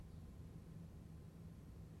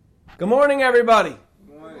Good morning, everybody.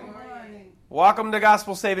 Good morning. Welcome to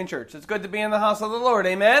Gospel Saving Church. It's good to be in the house of the Lord.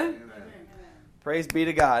 Amen? Amen. Praise be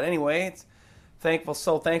to God. Anyway, it's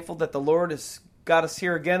so thankful that the Lord has got us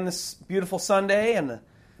here again this beautiful Sunday, and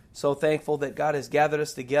so thankful that God has gathered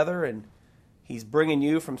us together, and He's bringing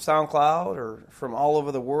you from SoundCloud or from all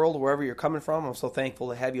over the world, wherever you're coming from. I'm so thankful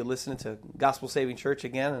to have you listening to Gospel Saving Church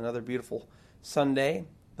again, another beautiful Sunday,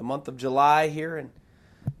 the month of July here, and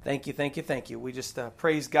thank you. We just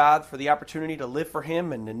praise God for the opportunity to live for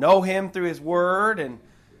Him and to know Him through His Word, and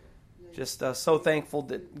just so thankful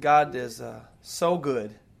that God is so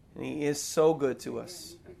good, and He is so good to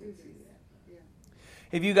us.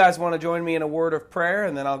 If you guys want to join me in a word of prayer,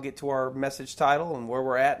 and then I'll get to our message title and where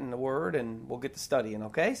we're at in the Word, and we'll get to studying.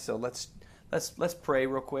 Okay, so let's pray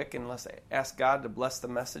real quick, and let's ask God to bless the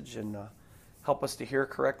message and help us to hear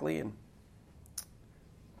correctly. And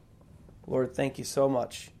Lord, thank you so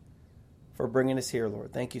much for bringing us here,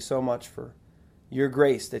 Lord. Thank you so much for your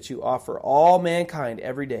grace that you offer all mankind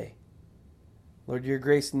every day. Lord, your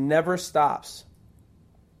grace never stops.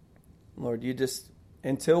 Lord, you just,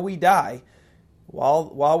 until we die,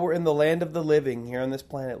 while we're in the land of the living here on this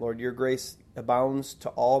planet, Lord, your grace abounds to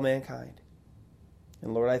all mankind.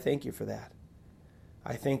 And Lord, I thank you for that.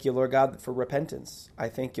 I thank you, Lord God, for repentance. I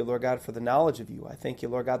thank you, Lord God, for the knowledge of you. I thank you,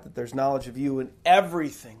 Lord God, that there's knowledge of you in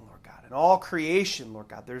everything, Lord God. In all creation, Lord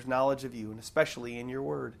God, there's knowledge of you, and especially in your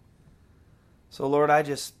word. So, Lord, I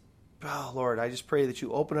just pray that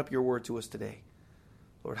you open up your word to us today.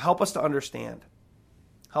 Lord, help us to understand.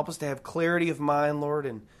 Help us to have clarity of mind, Lord,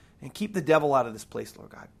 and keep the devil out of this place, Lord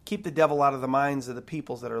God. Keep the devil out of the minds of the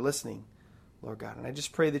peoples that are listening, Lord God. And I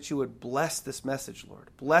just pray that you would bless this message, Lord.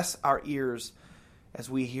 Bless our ears as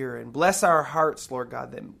we hear, and bless our hearts, Lord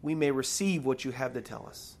God, that we may receive what you have to tell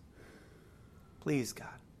us. Please, God.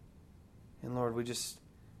 And Lord, we just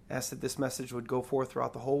ask that this message would go forth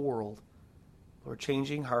throughout the whole world. Lord,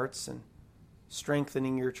 changing hearts and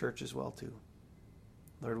strengthening your church as well, too.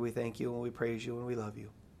 Lord, we thank you and we praise you and we love you.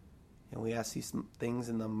 And we ask these things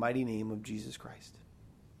in the mighty name of Jesus Christ.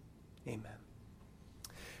 Amen.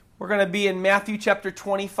 We're going to be in Matthew chapter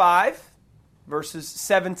 25, verses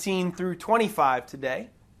 17 through 25 today.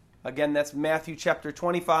 Again, that's Matthew chapter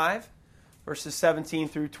 25, verses 17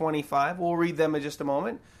 through 25. We'll read them in just a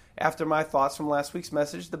moment. After my thoughts from last week's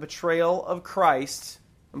message, the betrayal of Christ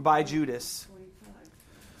by Judas.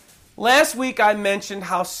 Last week I mentioned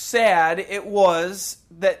how sad it was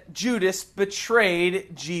that Judas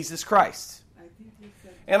betrayed Jesus Christ.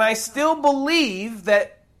 And I still believe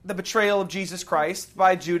that the betrayal of Jesus Christ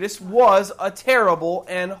by Judas was a terrible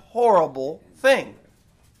and horrible thing.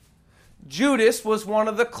 Judas was one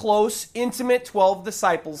of the close, intimate 12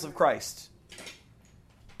 disciples of Christ.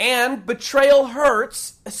 And betrayal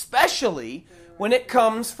hurts, especially when it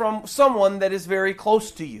comes from someone that is very close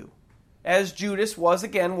to you, as Judas was,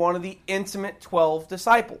 again, one of the intimate 12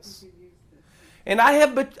 disciples. And I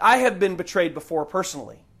have been betrayed before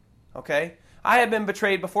personally, okay? I have been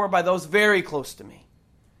betrayed before by those very close to me.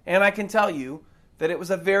 And I can tell you that it was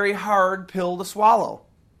a very hard pill to swallow.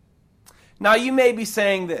 Now, you may be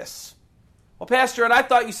saying this. Well, Pastor Ed, I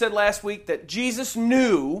thought you said last week that Jesus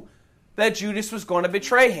knew that Judas was going to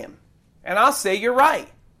betray him. And I'll say you're right.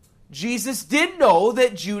 Jesus did know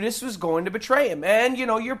that Judas was going to betray him. And,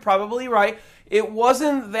 you're probably right. It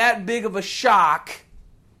wasn't that big of a shock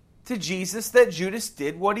to Jesus that Judas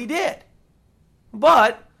did what he did.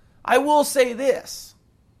 But I will say this.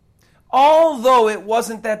 Although it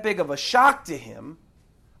wasn't that big of a shock to him,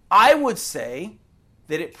 I would say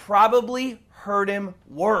that it probably hurt him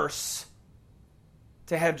worse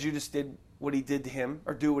to have Judas did what he did to him,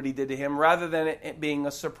 or do what he did to him, rather than it being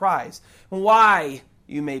a surprise. Why,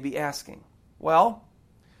 you may be asking? Well,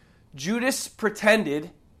 Judas pretended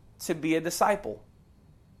to be a disciple.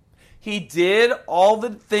 He did all the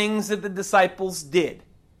things that the disciples did.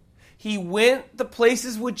 He went the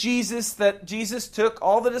places with Jesus that Jesus took,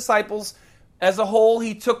 all the disciples as a whole.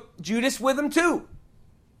 He took Judas with him too.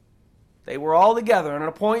 They were all together. And at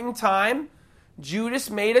a point in time, Judas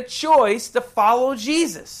made a choice to follow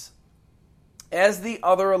Jesus, as the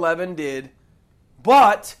other 11 did,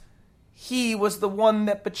 but he was the one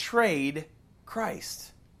that betrayed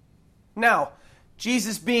Christ. Now,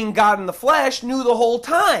 Jesus, being God in the flesh, knew the whole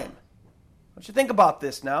time. Don't you think about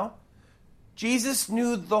this now? Jesus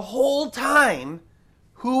knew the whole time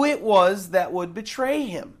who it was that would betray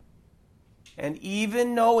him. And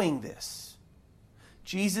even knowing this,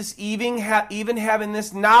 Jesus, even having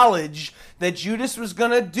this knowledge that Judas was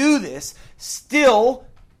going to do this, still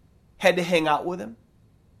had to hang out with him.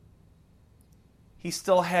 He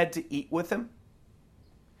still had to eat with him.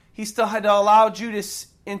 He still had to allow Judas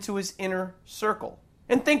into his inner circle.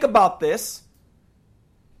 And think about this.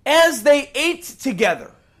 As they ate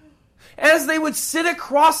together, as they would sit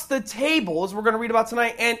across the table, as we're going to read about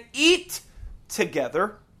tonight, and eat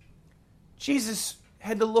together, Jesus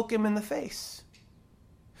had to look him in the face.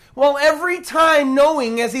 Well, every time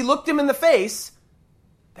knowing as he looked him in the face,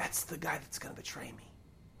 that's the guy that's going to betray me.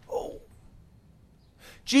 Oh.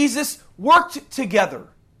 Jesus worked together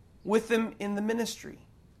with him in the ministry.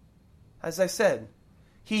 As I said,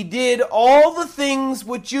 he did all the things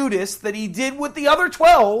with Judas that he did with the other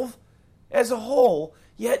 12 as a whole,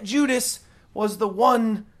 yet Judas was the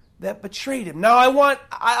one that betrayed him. Now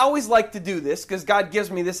I always like to do this because God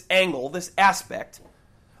gives me this angle, this aspect.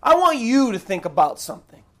 I want you to think about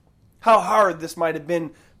something. How hard this might have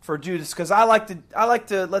been for Judas, because I like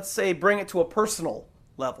to, let's say, bring it to a personal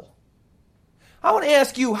level. I want to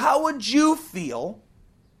ask you, how would you feel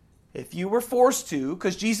if you were forced to,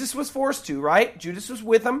 because Jesus was forced to, right? Judas was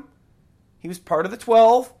with him. He was part of the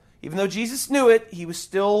 12. Even though Jesus knew it, he was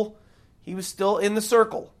still in the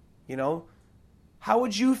circle, you know. How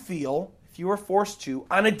would you feel if you were forced to,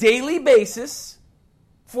 on a daily basis,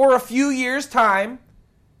 for a few years' time,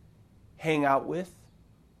 hang out with,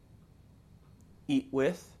 eat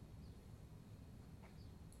with,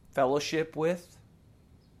 fellowship with,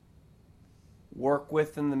 work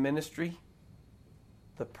with in the ministry?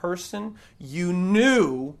 The person you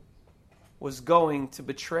knew was going to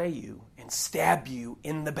betray you and stab you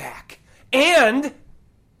in the back. And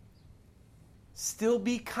still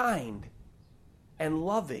be kind and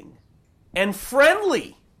loving and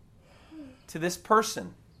friendly to this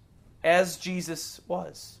person as Jesus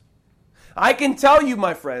was. I can tell you,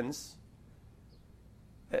 my friends,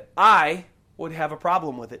 that I would have a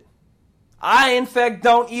problem with it. I, in fact,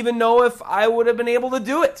 don't even know if I would have been able to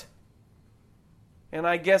do it. And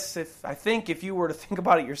I guess if you were to think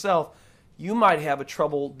about it yourself, you might have a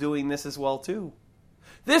trouble doing this as well too.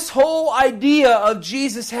 This whole idea of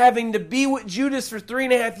Jesus having to be with Judas for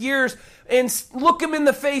 3.5 years and look him in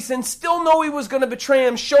the face and still know he was going to betray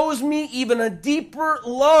him shows me even a deeper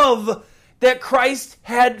love that Christ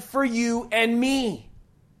had for you and me.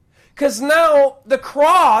 Because now the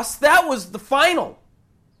cross, that was the final.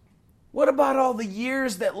 What about all the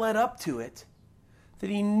years that led up to it? That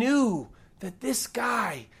he knew that this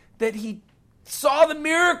guy, that he saw the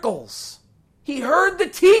miracles, he heard the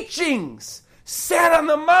teachings, sat on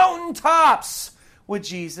the mountaintops with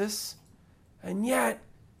Jesus, and yet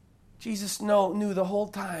Jesus knew the whole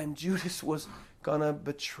time Judas was going to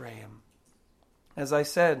betray him. As I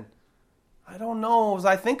said, I don't know, as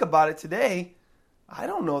I think about it today, I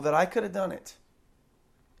don't know that I could have done it.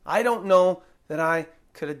 I don't know that I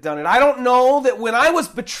could have done it. I don't know that when I was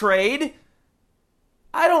betrayed,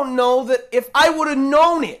 I don't know that if I would have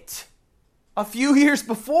known it a few years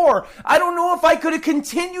before, I don't know if I could have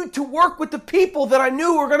continued to work with the people that I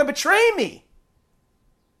knew were going to betray me.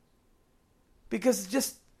 Because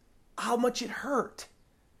just how much it hurt.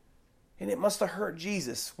 And it must have hurt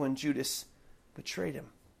Jesus when Judas betrayed him.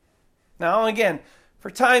 Now, again,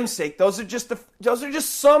 for time's sake, those are just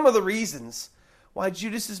some of the reasons why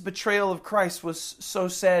Judas's betrayal of Christ was so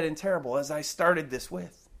sad and terrible, as I started this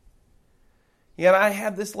with. Yet I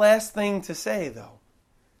have this last thing to say, though.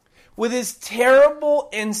 With as terrible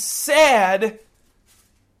and sad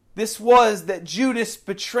this was that Judas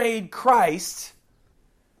betrayed Christ,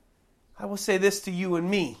 I will say this to you and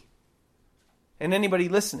me, and anybody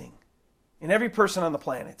listening, and every person on the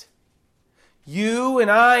planet. You and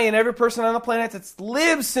I and every person on the planet that's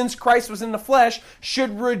lived since Christ was in the flesh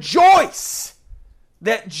should rejoice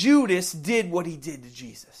that Judas did what he did to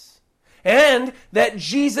Jesus. And that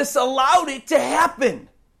Jesus allowed it to happen.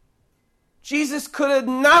 Jesus could have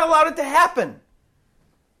not allowed it to happen.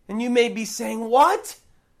 And you may be saying, what?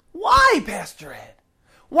 Why, Pastor Ed?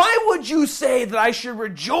 Why would you say that I should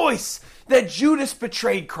rejoice that Judas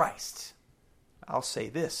betrayed Christ? I'll say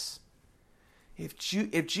this. If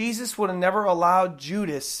Jesus would have never allowed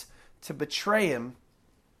Judas to betray him,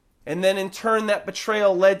 and then in turn that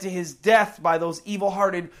betrayal led to his death by those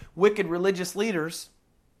evil-hearted, wicked religious leaders,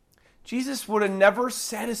 Jesus would have never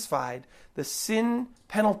satisfied the sin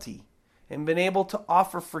penalty and been able to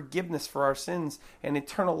offer forgiveness for our sins and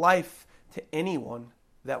eternal life to anyone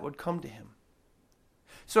that would come to him.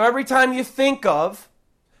 So every time you think of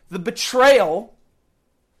the betrayal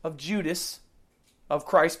of Judas, of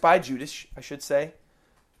Christ by Judas, I should say,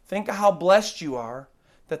 think of how blessed you are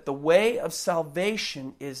that the way of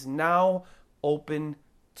salvation is now open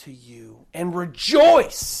to you. And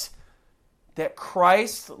rejoice that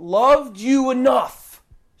Christ loved you enough,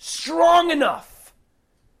 strong enough,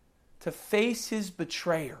 to face his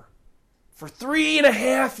betrayer for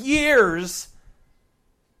 3.5 years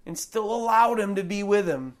and still allowed him to be with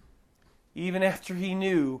him, even after he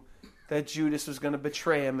knew that Judas was going to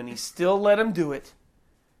betray him, and he still let him do it.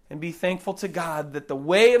 And be thankful to God that the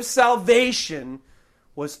way of salvation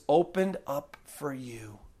was opened up for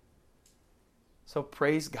you. So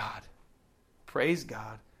praise God,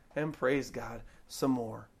 and praise God some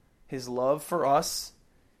more. His love for us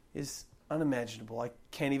is unimaginable. I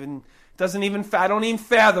don't even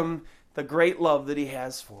fathom the great love that he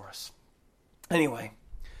has for us. Anyway,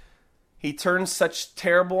 he turns such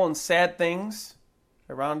terrible and sad things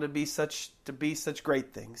around to be such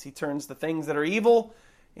great things. He turns the things that are evil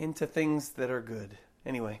into things that are good.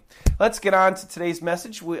 Anyway, let's get on to today's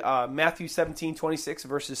message. Matthew 17:26,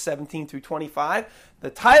 verses 17 through 25. The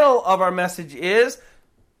title of our message is,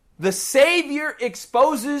 The Savior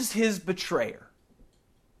Exposes His Betrayer.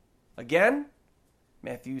 Again,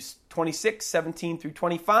 Matthew 26:17 through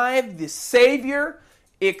 25. The Savior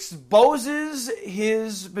exposes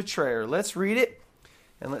His betrayer. Let's read it,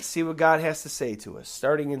 and let's see what God has to say to us.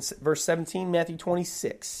 Starting in verse 17, Matthew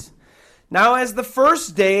 26. Now as the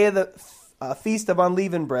first day of the feast of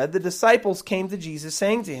unleavened bread, the disciples came to Jesus,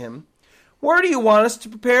 saying to him, Where do you want us to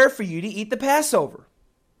prepare for you to eat the Passover?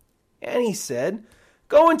 And he said,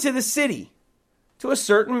 Go into the city to a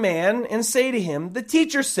certain man and say to him, The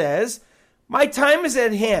teacher says, My time is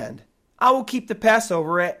at hand. I will keep the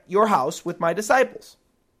Passover at your house with my disciples.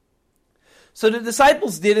 So the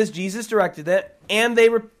disciples did as Jesus directed them, and they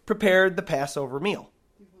prepared the Passover meal.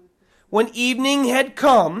 When evening had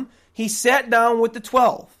come, he sat down with the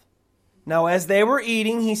 12. Now as they were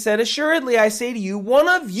eating, he said, Assuredly, I say to you, one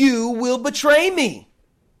of you will betray me.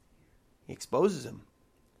 He exposes him.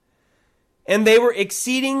 And they were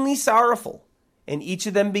exceedingly sorrowful, and each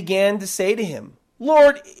of them began to say to him,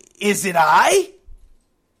 Lord, is it I?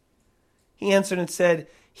 He answered and said,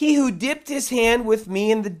 He who dipped his hand with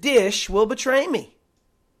me in the dish will betray me.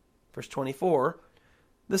 Verse 24,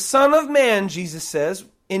 The Son of Man, Jesus says,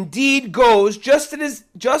 indeed goes just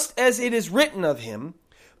as it is written of him,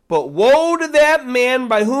 but woe to that man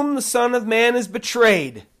by whom the Son of Man is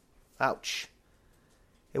betrayed. Ouch.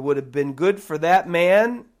 It would have been good for that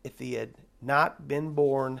man if he had not been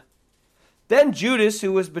born. Then Judas,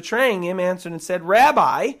 who was betraying him, answered and said,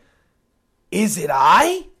 Rabbi, is it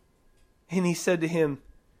I? And he said to him,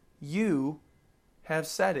 You have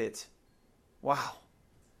said it. Wow.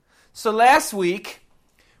 So last week,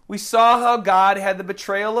 we saw how God had the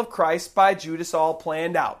betrayal of Christ by Judas all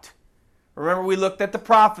planned out. Remember, we looked at the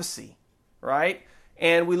prophecy, right?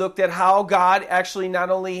 And we looked at how God actually not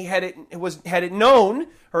only had it known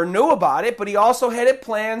or knew about it, but he also had it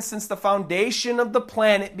planned since the foundation of the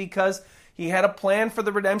planet, because he had a plan for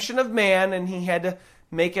the redemption of man, and he had to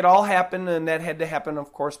make it all happen, and that had to happen,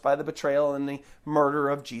 of course, by the betrayal and the murder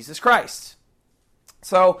of Jesus Christ.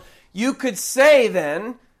 So you could say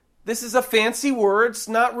then, this is a fancy word, it's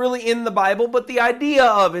not really in the Bible, but the idea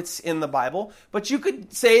of it's in the Bible. But you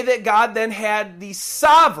could say that God then had the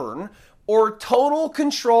sovereign or total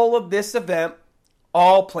control of this event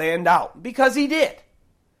all planned out. Because he did.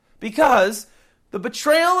 Because the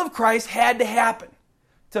betrayal of Christ had to happen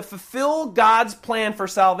to fulfill God's plan for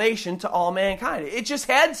salvation to all mankind. It just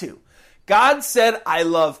had to. God said, I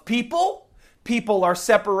love people. People are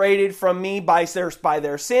separated from me by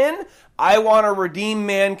their sin. I want to redeem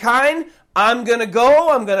mankind. I'm going to go.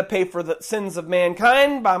 I'm going to pay for the sins of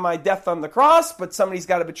mankind by my death on the cross, but somebody's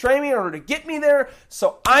got to betray me in order to get me there.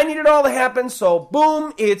 So I need it all to happen. So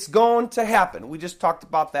boom, it's going to happen. We just talked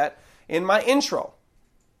about that in my intro.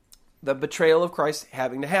 The betrayal of Christ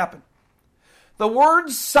having to happen. The word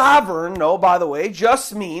sovereign, by the way,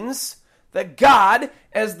 just means that God,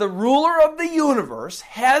 as the ruler of the universe,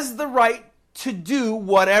 has the right to do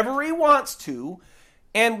whatever he wants to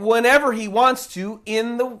and whenever he wants to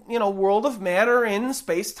in the world of man or in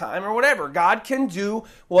space-time or whatever. God can do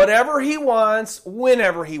whatever he wants,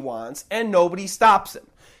 whenever he wants, and nobody stops him.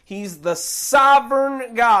 He's the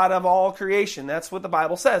sovereign God of all creation. That's what the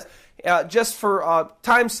Bible says. Just for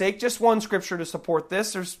time's sake, just one scripture to support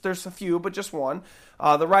this. There's a few, but just one.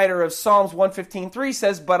 The writer of Psalms 115:3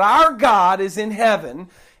 says, But our God is in heaven,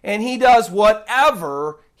 and he does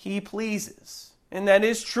whatever he pleases. And that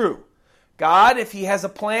is true. God, if he has a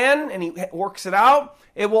plan and he works it out,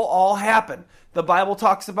 it will all happen. The Bible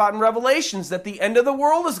talks about in Revelations that the end of the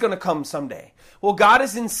world is going to come someday. Well, God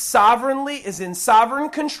is in sovereign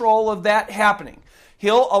control of that happening.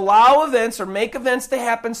 He'll allow events or make events to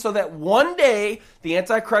happen so that one day the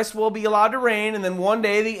Antichrist will be allowed to reign, and then one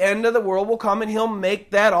day the end of the world will come and he'll make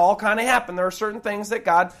that all kind of happen. There are certain things that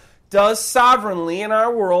God does sovereignly in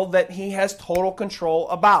our world that he has total control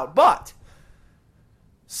about. But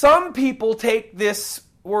some people take this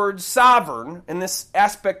word sovereign and this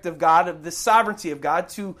aspect of God, of the sovereignty of God,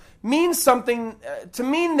 to mean something, to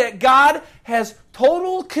mean that God has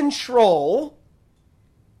total control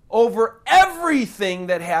over everything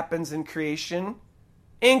that happens in creation,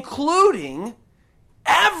 including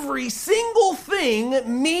every single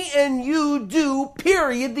thing me and you do,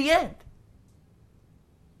 period, the end.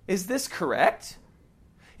 Is this correct?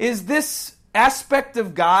 Is this aspect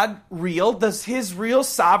of God real? Does his real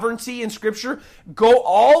sovereignty in Scripture go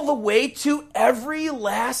all the way to every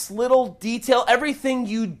last little detail, everything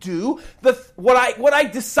you do? What I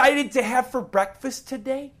decided to have for breakfast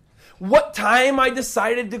today? What time I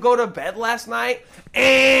decided to go to bed last night?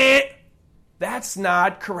 That's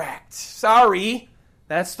not correct. Sorry,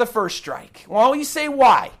 that's the first strike. Well, you say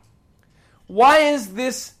why? Why is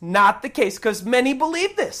this not the case? Because many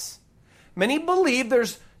believe this. Many believe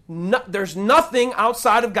there's nothing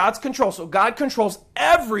outside of God's control. So God controls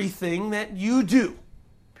everything that you do.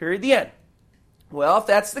 Period. The end. Well, if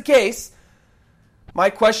that's the case, my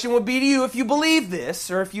question would be to you, if you believe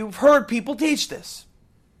this, or if you've heard people teach this,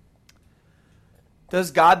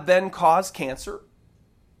 does God then cause cancer?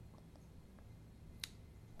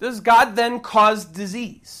 Does God then cause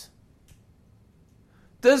disease?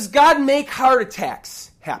 Does God make heart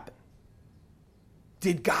attacks happen?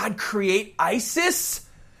 Did God create ISIS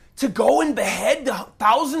to go and behead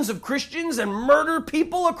thousands of Christians and murder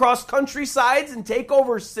people across countrysides and take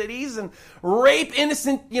over cities and rape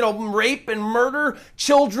and murder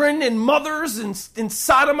children and mothers and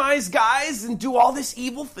sodomize guys and do all this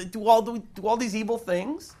evil, do all these evil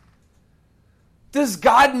things? Does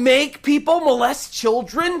God make people molest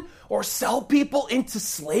children or sell people into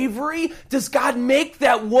slavery? Does God make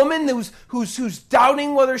that woman who's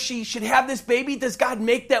doubting whether she should have this baby, does God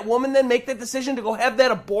make that woman then make that decision to go have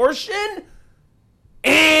that abortion?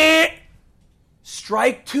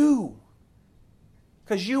 Strike two.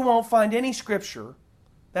 Because you won't find any scripture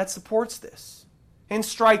that supports this. And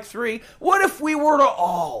strike three, what if we were to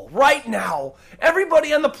all, right now,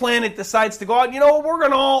 everybody on the planet decides to go out, we're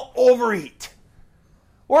going to all overeat.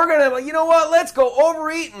 We're going to, let's go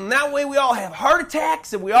overeat, and that way we all have heart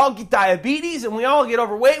attacks, and we all get diabetes, and we all get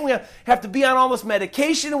overweight, and we have to be on all this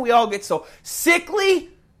medication, and we all get so sickly.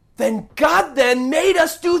 Then God then made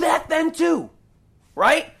us do that then too,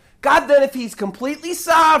 right? God then, if he's completely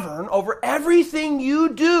sovereign over everything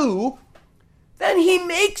you do, then he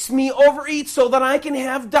makes me overeat so that I can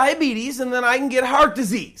have diabetes, and then I can get heart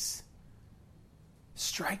disease.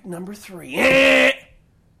 Strike number three.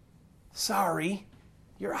 Sorry.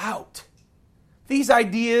 You're out. These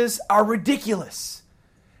ideas are ridiculous.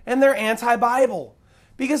 And they're anti-Bible.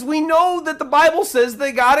 Because we know that the Bible says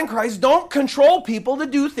that God and Christ don't control people to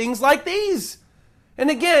do things like these.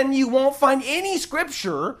 And again, you won't find any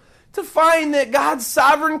scripture to find that God's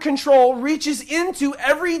sovereign control reaches into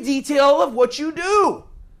every detail of what you do.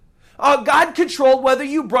 God controlled whether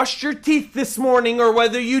you brushed your teeth this morning or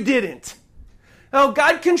whether you didn't. Now,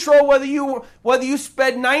 God controlled whether you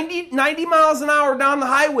sped 90 miles an hour down the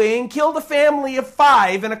highway and killed a family of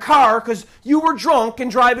 5 in a car because you were drunk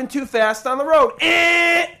and driving too fast on the road.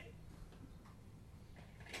 I'm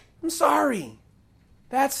sorry.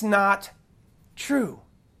 That's not true.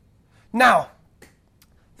 Now,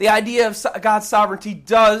 the idea of God's sovereignty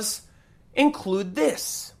does include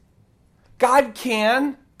this. God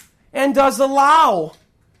can and does allow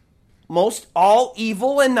most all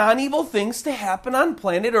evil and non-evil things to happen on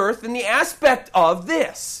planet Earth in the aspect of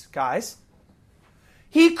this, guys.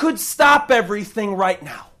 He could stop everything right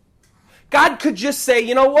now. God could just say,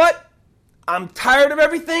 you know what? I'm tired of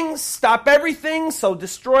everything, stop everything, so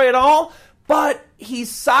destroy it all. But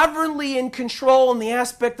he's sovereignly in control in the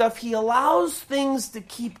aspect of he allows things to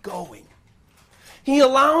keep going. He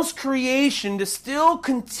allows creation to still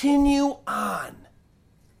continue on.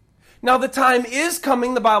 Now, the time is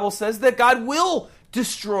coming, the Bible says, that God will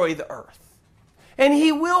destroy the earth. And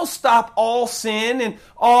he will stop all sin and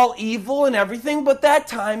all evil and everything, but that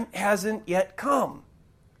time hasn't yet come.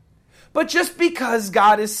 But just because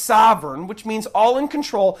God is sovereign, which means all in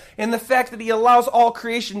control, and the fact that he allows all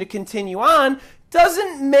creation to continue on,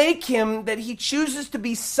 doesn't make him that he chooses to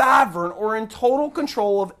be sovereign or in total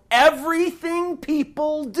control of everything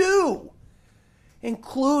people do,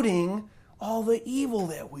 including all the evil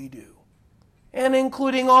that we do, and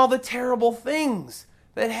including all the terrible things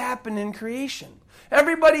that happen in creation.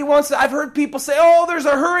 Everybody wants to, I've heard people say, oh, there's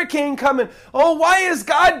a hurricane coming. Oh, why is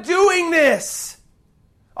God doing this?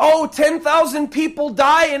 Oh, 10,000 people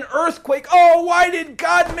die in earthquake. Oh, why did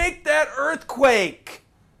God make that earthquake?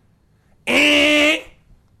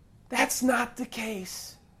 That's not the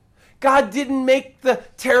case. God didn't make the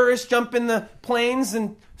terrorists jump in the planes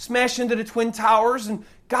and smash into the Twin Towers, and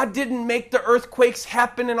God didn't make the earthquakes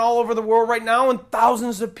happen and all over the world right now and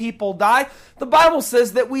thousands of people die. The Bible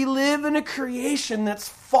says that we live in a creation that's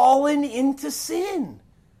fallen into sin.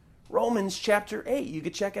 Romans chapter 8, you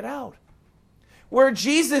could check it out. Where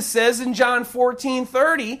Jesus says in John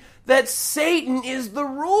 14:30 that Satan is the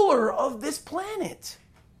ruler of this planet.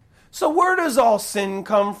 So where does all sin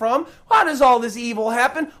come from? Why does all this evil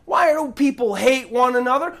happen? Why do people hate one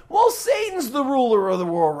another? Well, Satan's the ruler of the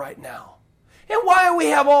world right now. And why do we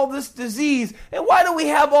have all this disease? And why do we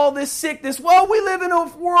have all this sickness? Well, we live in a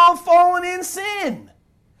world fallen in sin.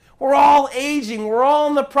 We're all aging. We're all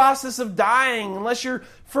in the process of dying. Unless you're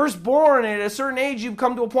first born at a certain age, you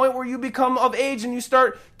come to a point where you become of age and you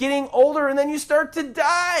start getting older and then you start to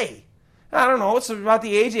die. I don't know, it's about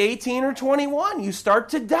the age of 18 or 21. You start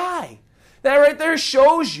to die. That right there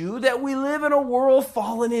shows you that we live in a world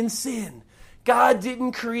fallen in sin. God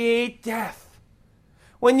didn't create death.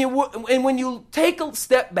 When you take a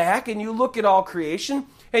step back and you look at all creation,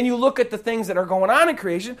 and you look at the things that are going on in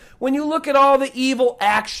creation, when you look at all the evil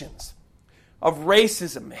actions of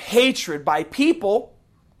racism, hatred by people,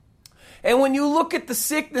 and when you look at the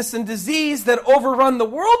sickness and disease that overrun the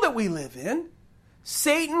world that we live in,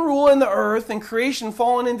 Satan ruling the earth and creation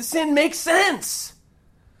falling into sin makes sense.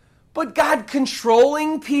 But God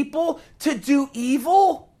controlling people to do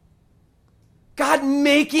evil? God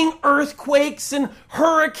making earthquakes and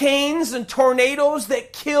hurricanes and tornadoes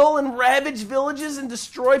that kill and ravage villages and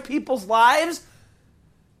destroy people's lives?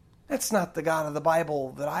 That's not the God of the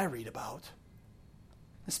Bible that I read about.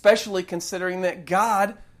 Especially considering that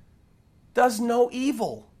God does no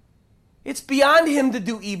evil. It's beyond him to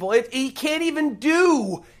do evil. He can't even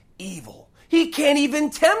do evil. He can't even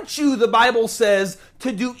tempt you, the Bible says,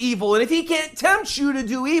 to do evil. And if he can't tempt you to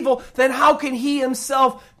do evil, then how can he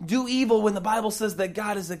himself do evil when the Bible says that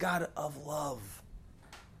God is a God of love?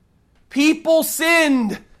 People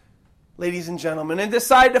sinned, ladies and gentlemen, and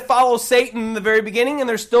decided to follow Satan in the very beginning, and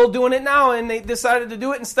they're still doing it now, and they decided to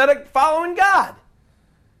do it instead of following God,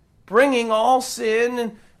 bringing all sin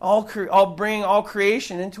and bringing all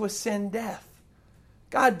creation into a sin death.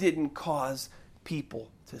 God didn't cause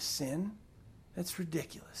people to sin. That's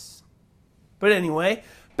ridiculous. But anyway,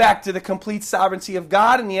 back to the complete sovereignty of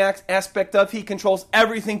God and the aspect of he controls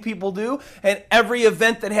everything people do and every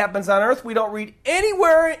event that happens on earth. We don't read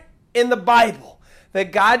anywhere in the Bible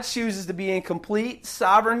that God chooses to be in complete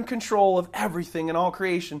sovereign control of everything in all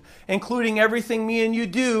creation, including everything me and you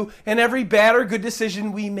do and every bad or good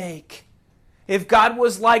decision we make. If God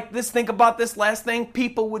was like this, think about this last thing,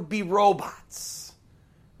 people would be robots,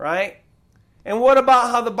 right? And what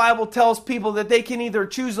about how the Bible tells people that they can either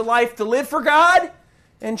choose a life to live for God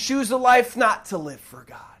and choose a life not to live for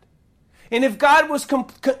God? And if God was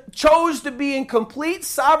chose to be in complete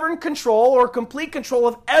sovereign control or complete control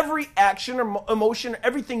of every action or emotion or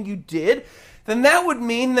everything you did, then that would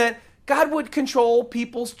mean that God would control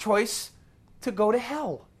people's choice to go to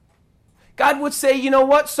hell. God would say, you know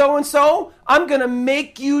what, so-and-so, I'm going to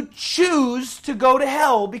make you choose to go to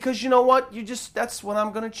hell because you know what, that's what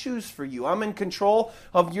I'm going to choose for you. I'm in control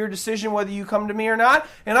of your decision whether you come to me or not,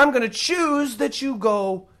 and I'm going to choose that you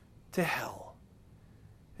go to hell.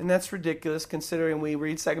 And that's ridiculous considering we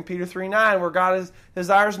read 2 Peter 3:9 where God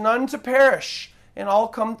desires none to perish and all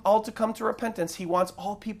to come to repentance. He wants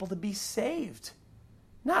all people to be saved,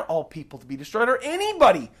 not all people to be destroyed or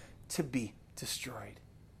anybody to be destroyed.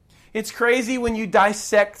 It's crazy when you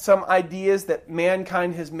dissect some ideas that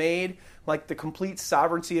mankind has made, like the complete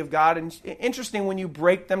sovereignty of God. And interesting when you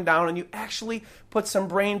break them down and you actually put some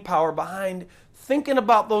brain power behind thinking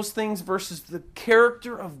about those things versus the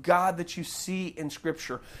character of God that you see in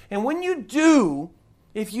Scripture. And when you do,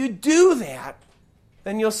 if you do that,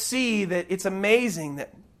 then you'll see that it's amazing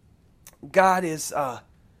that God is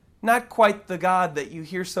not quite the God that you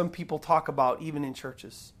hear some people talk about even in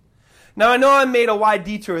churches. Now, I know I made a wide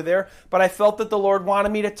detour there, but I felt that the Lord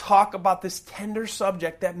wanted me to talk about this tender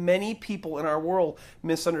subject that many people in our world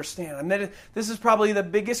misunderstand. And this is probably the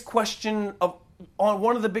biggest question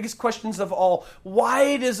one of the biggest questions of all.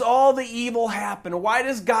 Why does all the evil happen? Why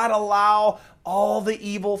does God allow all the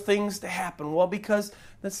evil things to happen? Well, because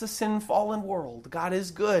that's a sin-fallen world. God is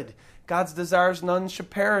good. God's desires none should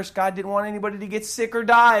perish. God didn't want anybody to get sick or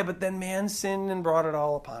die, but then man sinned and brought it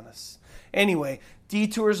all upon us. Anyway,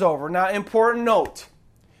 detour's over. Now, important note,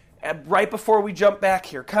 right before we jump back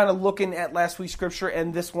here, kind of looking at last week's scripture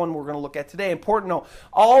and this one we're going to look at today. Important note,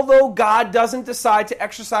 although God doesn't decide to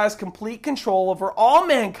exercise complete control over all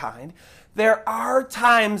mankind, there are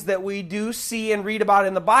times that we do see and read about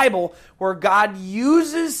in the Bible where God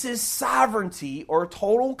uses his sovereignty or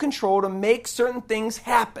total control to make certain things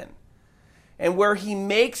happen. And where he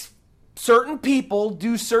makes certain people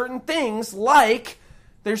do certain things, like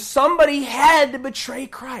there's somebody had to betray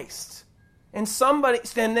Christ. And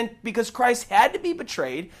then because Christ had to be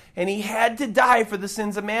betrayed and he had to die for the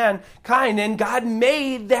sins of mankind, and God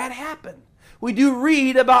made that happen. We do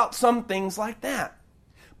read about some things like that.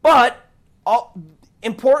 But,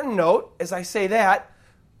 important note, as I say that,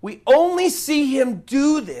 we only see him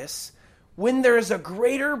do this when there is a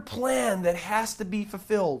greater plan that has to be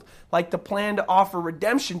fulfilled, like the plan to offer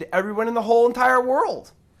redemption to everyone in the whole entire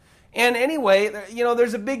world. And anyway,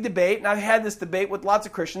 there's a big debate, and I've had this debate with lots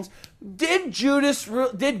of Christians. Did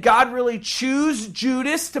God really choose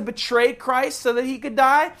Judas to betray Christ so that he could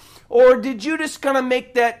die? Or did Judas kind of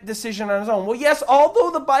make that decision on his own? Well, yes,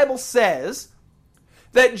 although the Bible says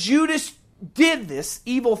that Judas did this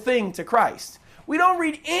evil thing to Christ, we don't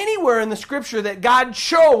read anywhere in the Scripture that God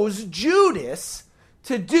chose Judas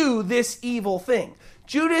to do this evil thing.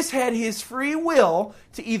 Judas had his free will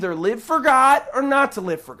to either live for God or not to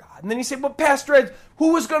live for God. And then you say, well, Pastor Ed,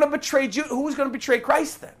 who was going to betray Who was going to betray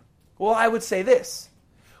Christ then? Well, I would say this.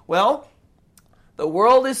 Well, the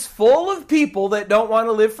world is full of people that don't want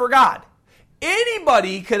to live for God.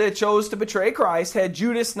 Anybody could have chose to betray Christ had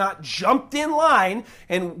Judas not jumped in line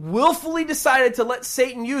and willfully decided to let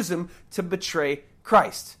Satan use him to betray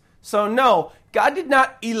Christ. So no, God did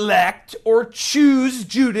not elect or choose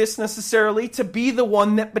Judas necessarily to be the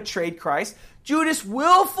one that betrayed Christ. Judas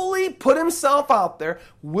willfully put himself out there,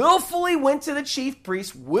 willfully went to the chief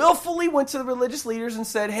priests, willfully went to the religious leaders and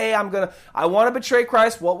said, hey, I want to betray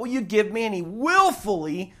Christ. What will you give me? And he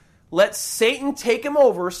willfully let Satan take him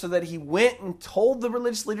over so that he went and told the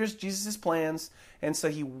religious leaders Jesus' plans. And so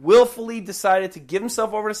he willfully decided to give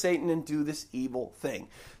himself over to Satan and do this evil thing.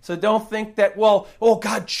 So don't think that,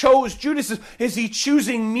 God chose Judas. Is he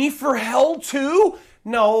choosing me for hell too?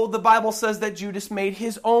 No, the Bible says that Judas made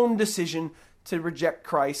his own decision to reject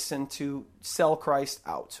Christ and to sell Christ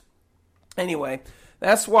out. Anyway,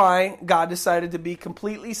 that's why God decided to be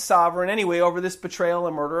completely sovereign anyway over this betrayal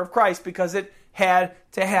and murder of Christ, because it had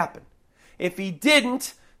to happen. If he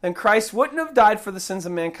didn't, then Christ wouldn't have died for the sins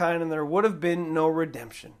of mankind and there would have been no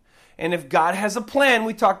redemption. And if God has a plan,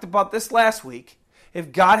 we talked about this last week,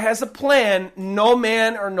 if God has a plan, no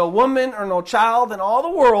man or no woman or no child in all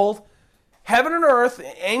the world, heaven and earth,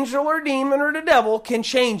 angel or demon or the devil, can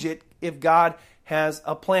change it if God has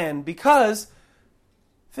a plan. Because,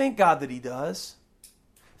 thank God that he does.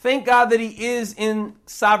 Thank God that he is in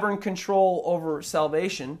sovereign control over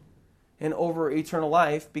salvation and over eternal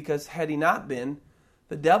life, because had he not been,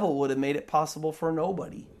 the devil would have made it possible for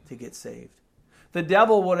nobody to get saved. The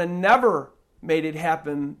devil would have never made it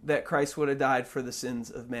happen that Christ would have died for the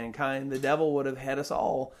sins of mankind. The devil would have had us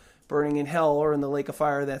all burning in hell or in the lake of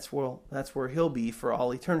fire. That's where he'll be for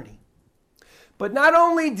all eternity. But not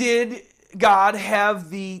only did God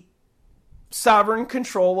have the sovereign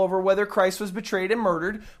control over whether Christ was betrayed and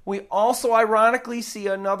murdered, we also ironically see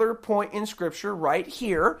another point in Scripture right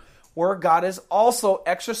here where God also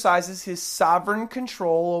exercises his sovereign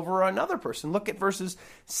control over another person. Look at verses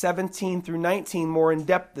 17 through 19 more in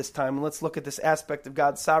depth this time, and let's look at this aspect of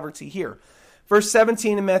God's sovereignty here. Verse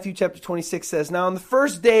 17 in Matthew chapter 26 says, Now on the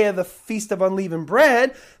first day of the Feast of Unleavened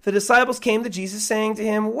Bread, the disciples came to Jesus saying to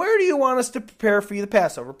him, Where do you want us to prepare for you the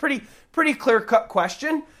Passover? Pretty clear-cut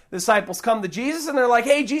question. The disciples come to Jesus and they're like,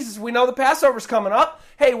 Hey, Jesus, we know the Passover's coming up.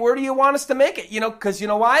 Hey, where do you want us to make it? Because you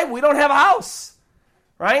know why? We don't have a house.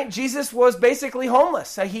 Right? Jesus was basically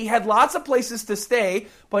homeless. He had lots of places to stay,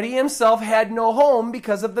 but he himself had no home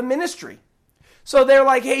because of the ministry. So they're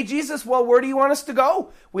like, hey, Jesus, well, where do you want us to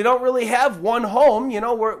go? We don't really have one home.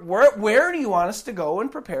 Where do you want us to go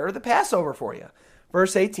and prepare the Passover for you?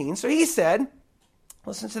 Verse 18, so he said,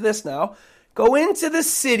 listen to this now, go into the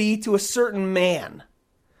city to a certain man.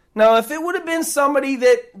 Now, if it would have been somebody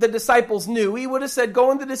that the disciples knew, he would have said,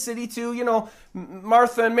 go into the city to,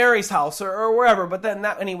 Martha and Mary's house or wherever. But then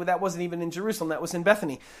that wasn't even in Jerusalem. That was in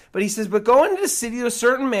Bethany. But he says, but go into the city to a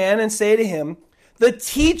certain man and say to him, the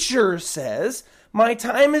teacher says, my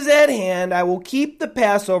time is at hand. I will keep the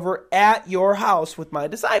Passover at your house with my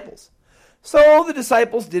disciples. So the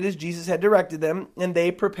disciples did as Jesus had directed them, and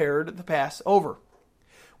they prepared the Passover.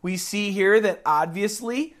 We see here that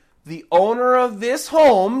obviously the owner of this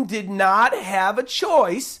home did not have a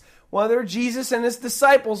choice whether Jesus and his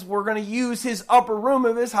disciples were going to use his upper room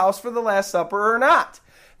of his house for the Last Supper or not.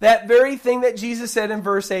 That very thing that Jesus said in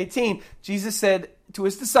verse 18, Jesus said to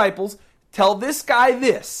his disciples, tell this guy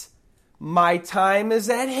this, my time is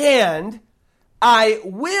at hand, I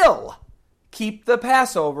will keep the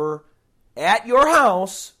Passover at your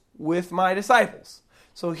house with my disciples.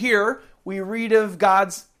 So here we read of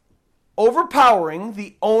God's overpowering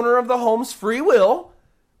the owner of the home's free will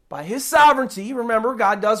by his sovereignty. Remember,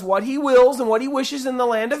 God does what he wills and what he wishes in the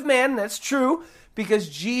land of man. And that's true because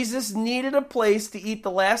Jesus needed a place to eat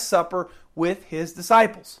the Last Supper with his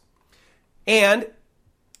disciples. And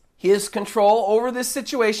his control over this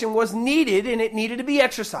situation was needed, and it needed to be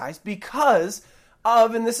exercised because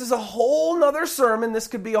of, and this is a whole nother sermon, this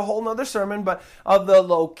could be a whole nother sermon, but of the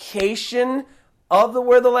location of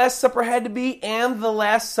where the Last Supper had to be and the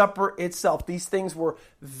Last Supper itself. These things were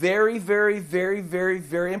very, very, very, very,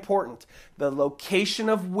 very important. The location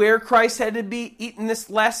of where Christ had to be eating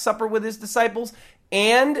this Last Supper with his disciples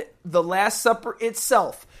and the Last Supper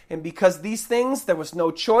itself. And because these things, there was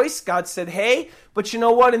no choice. God said, hey, but you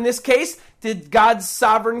know what? In this case, did God's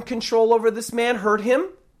sovereign control over this man hurt him?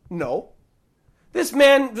 No. This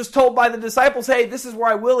man was told by the disciples, hey, this is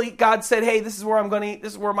where I will eat. God said, hey, this is where I'm going to eat.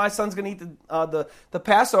 This is where my son's going to eat the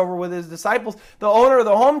Passover with his disciples. The owner of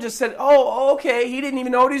the home just said, oh, okay. He didn't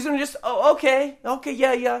even know what he was doing. Just, oh, okay,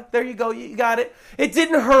 yeah, there you go. You got it. It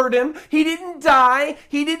didn't hurt him. He didn't die.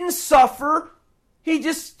 He didn't suffer. He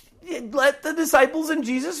just let the disciples and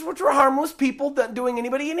Jesus, which were harmless people, not doing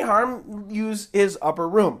anybody any harm, use his upper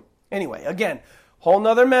room. Anyway, again, whole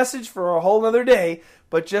nother message for a whole nother day,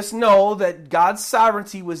 but just know that God's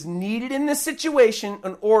sovereignty was needed in this situation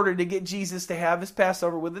in order to get Jesus to have his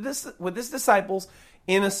Passover with his disciples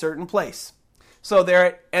in a certain place. So there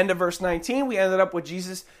at end of verse 19, we ended up with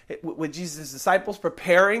Jesus' disciples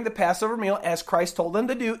preparing the Passover meal as Christ told them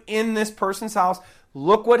to do in this person's house.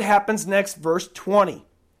 Look what happens next, verse 20.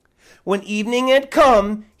 When evening had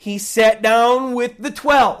come, he sat down with the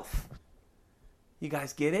 12. You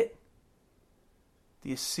guys get it? Do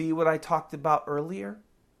you see what I talked about earlier?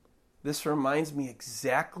 This reminds me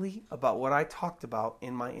exactly about what I talked about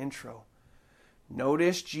in my intro.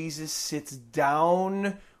 Notice Jesus sits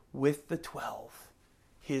down with the 12,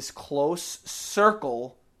 his close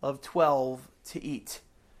circle of 12 to eat.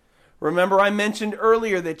 Remember, I mentioned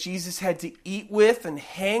earlier that Jesus had to eat with and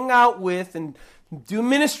hang out with and do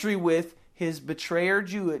ministry with his betrayer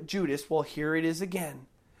Judas. Well, here it is again.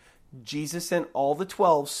 Jesus and all the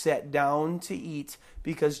 12 sat down to eat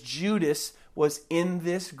because Judas was in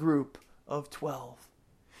this group of 12.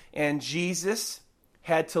 And Jesus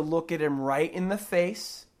had to look at him right in the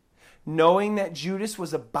face, knowing that Judas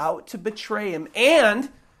was about to betray him. And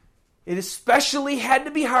it especially had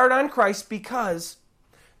to be hard on Christ because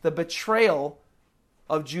the betrayal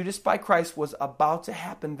of Judas by Christ was about to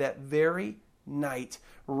happen that very night.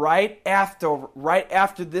 Right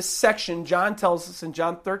after this section, John tells us in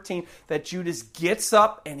John 13 that Judas gets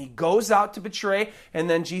up and he goes out to betray, and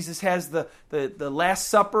then Jesus has the Last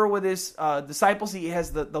Supper with his disciples. He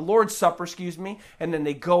has the Lord's Supper, and then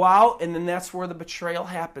they go out, and then that's where the betrayal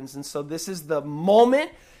happens. And so this is the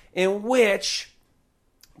moment in which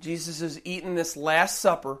Jesus is eating this Last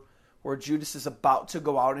Supper where Judas is about to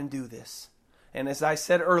go out and do this. And as I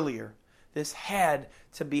said earlier, this had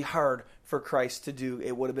to be hard for Christ to do.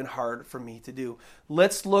 It would have been hard for me to do.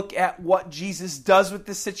 Let's look at what Jesus does with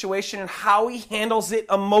this situation and how he handles it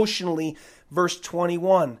emotionally. Verse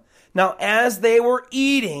 21. Now, as they were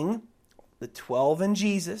eating, the 12 and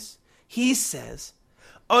Jesus, he says,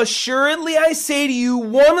 "Assuredly I say to you,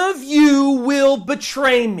 one of you will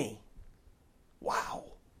betray me." Wow.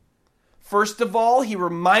 First of all, he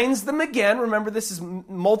reminds them again. Remember, this is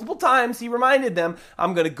multiple times he reminded them,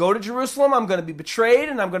 I'm going to go to Jerusalem, I'm going to be betrayed,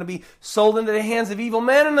 and I'm going to be sold into the hands of evil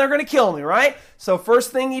men, and they're going to kill me, right? So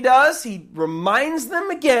first thing he does, he reminds them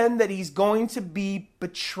again that he's going to be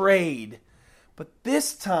betrayed. But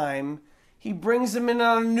this time, he brings them in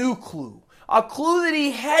on a new clue. A clue that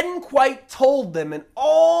he hadn't quite told them in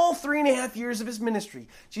all 3.5 years of his ministry.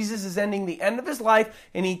 Jesus is ending the end of his life,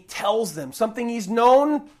 and he tells them something he's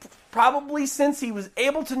known probably since he was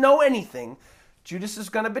able to know anything. Judas is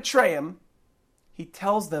going to betray him. He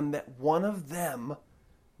tells them that one of them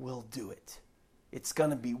will do it. It's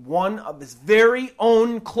going to be one of his very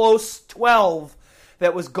own close 12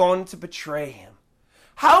 that was going to betray him.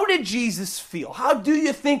 How did Jesus feel? How do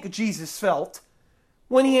you think Jesus felt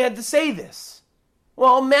when he had to say this?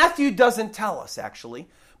 Well, Matthew doesn't tell us, actually.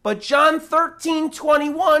 But John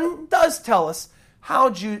 13:21 does tell us how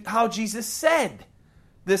Jesus said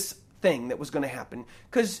this thing that was going to happen.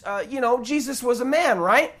 Because, Jesus was a man,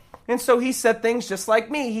 right? And so he said things just like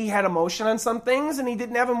me. He had emotion on some things, and he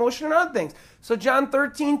didn't have emotion on other things. So John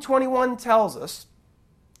 13:21 tells us,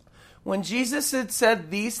 when Jesus had said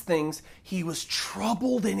these things, he was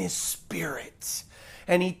troubled in his spirit.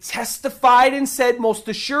 And he testified and said, most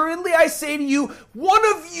assuredly I say to you, one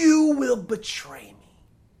of you will betray me.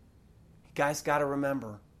 You guys got to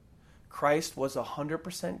remember, Christ was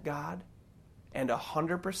 100% God and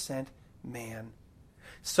 100% man.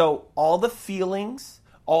 So all the feelings,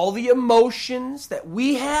 all the emotions that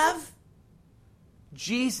we have,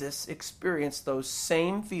 Jesus experienced those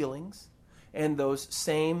same feelings and those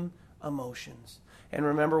same emotions. And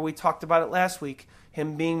remember, we talked about it last week.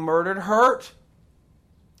 Him being murdered hurt.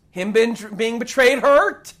 Him being betrayed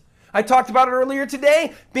hurt. I talked about it earlier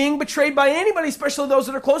today. Being betrayed by anybody, especially those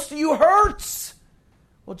that are close to you, hurts.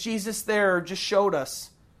 Well, Jesus there just showed us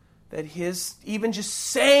that even just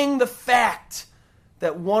saying the fact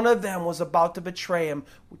that one of them was about to betray him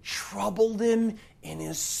troubled him in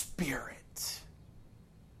his spirit.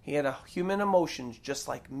 He had human emotions just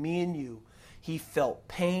like me and you. He felt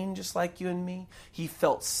pain just like you and me. He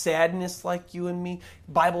felt sadness like you and me.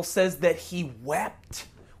 The Bible says that he wept,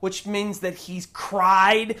 which means that he's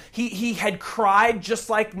cried. He had cried just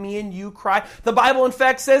like me and you cry. The Bible, in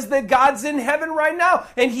fact, says that God's in heaven right now,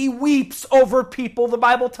 and he weeps over people. The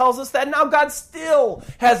Bible tells us that now God still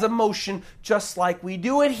has emotion just like we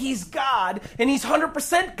do, and he's God, and he's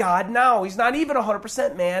 100% God now. He's not even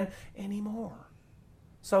 100% man anymore.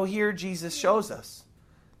 So here Jesus shows us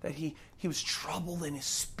that he was troubled in his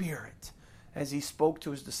spirit as he spoke to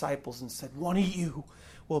his disciples and said, one of you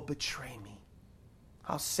will betray me.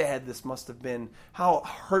 How sad this must have been. How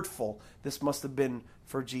hurtful this must have been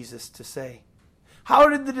for Jesus to say. How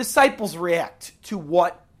did the disciples react to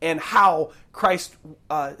what and how Christ,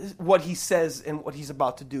 what he says and what he's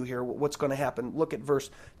about to do here, what's going to happen? Look at verse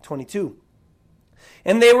 22.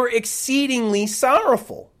 And they were exceedingly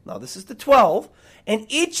sorrowful. Now this is the 12. And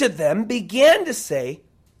each of them began to say,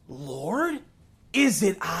 Lord, is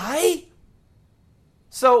it I?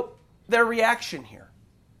 So their reaction here.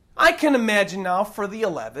 I can imagine now for the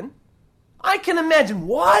 11. I can imagine,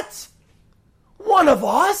 what? One of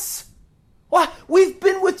us? What? We've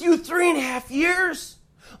been with you 3.5 years.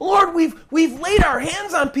 Lord, we've laid our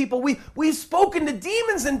hands on people. We've spoken to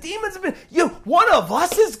demons, and demons have been, one of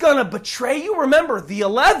us is going to betray you. Remember, the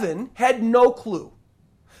 11 had no clue.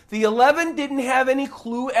 The 11 didn't have any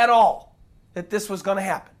clue at all that this was going to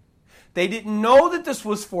happen. They didn't know that this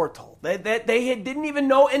was foretold. They didn't even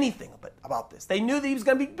know anything about this. They knew that he was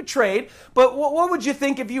going to be betrayed, but what would you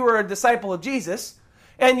think if you were a disciple of Jesus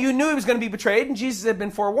and you knew he was going to be betrayed and Jesus had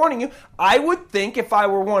been forewarning you? I would think if I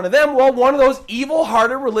were one of them, well, one of those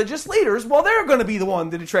evil-hearted religious leaders, well, they're going to be the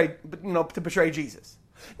one to betray Jesus.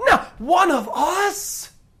 Now, one of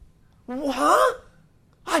us? Huh?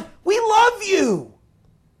 We love you.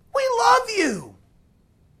 We love you.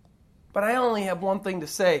 But I only have one thing to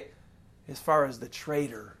say as far as the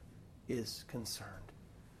traitor is concerned.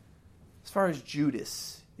 As far as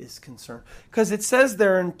Judas is concerned. Because it says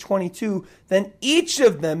there in 22, then each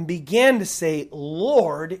of them began to say,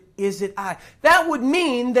 Lord, is it I? That would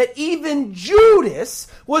mean that even Judas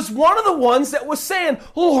was one of the ones that was saying,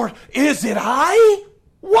 Lord, is it I?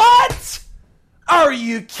 What? Are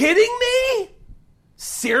you kidding me?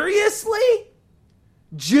 Seriously?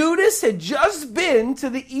 Judas had just been to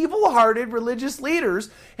the evil-hearted religious leaders,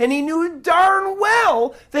 and he knew darn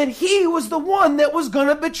well that he was the one that was going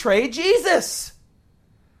to betray Jesus.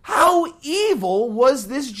 How evil was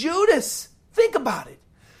this Judas? Think about it.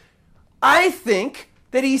 I think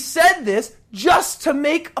that he said this just to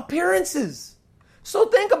make appearances. So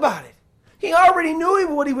think about it. He already knew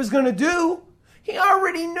what he was going to do. He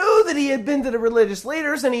already knew that he had been to the religious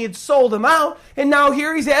leaders and he had sold them out. And now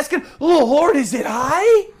here he's asking, oh, Lord, is it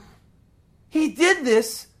I? He did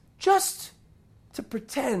this just to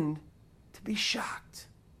pretend to be shocked.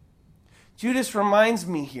 Judas reminds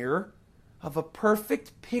me here of a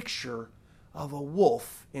perfect picture of a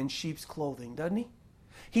wolf in sheep's clothing, doesn't he?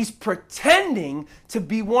 He's pretending to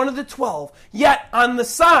be one of the 12, yet on the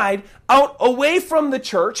side, out away from the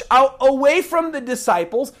church, out away from the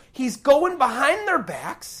disciples, he's going behind their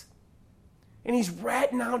backs, and he's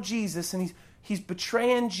ratting out Jesus, and he's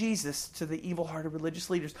betraying Jesus to the evil-hearted religious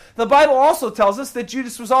leaders. The Bible also tells us that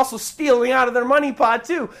Judas was also stealing out of their money pot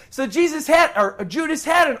too. So Judas had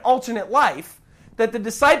an alternate life that the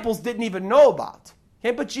disciples didn't even know about.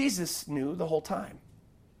 Okay, but Jesus knew the whole time.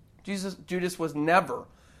 Judas was never,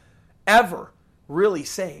 ever really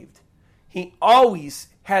saved. He always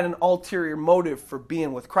had an ulterior motive for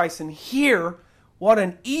being with Christ. And here, what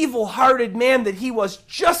an evil-hearted man that he was,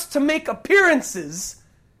 just to make appearances.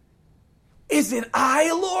 Is it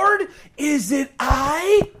I, Lord? Is it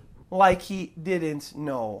I? Like he didn't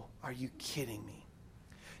know. Are you kidding me?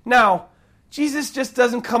 Now, Jesus just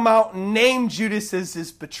doesn't come out and name Judas as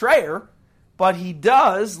his betrayer, but he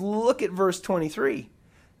does. Look at verse 23.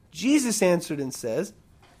 Jesus answered and says,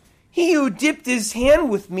 "He who dipped his hand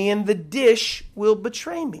with me in the dish will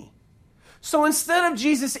betray me." So instead of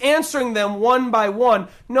Jesus answering them one by one,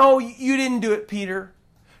 "No, you didn't do it, Peter.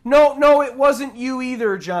 No, it wasn't you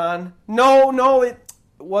either, John. No, it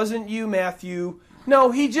wasn't you, Matthew."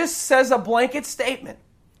 No, he just says a blanket statement.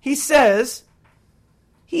 He says,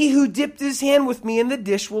 "He who dipped his hand with me in the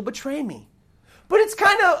dish will betray me." But it's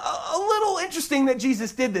kind of a little interesting that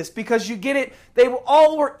Jesus did this, because you get it, they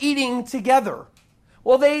all were eating together.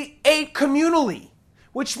 Well, they ate communally,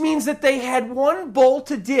 which means that they had one bowl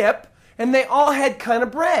to dip, and they all had kind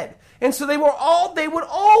of bread. And so they would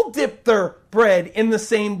all dip their bread in the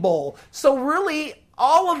same bowl. So really,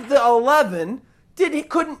 all of the 11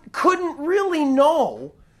 couldn't really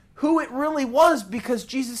know who it really was, because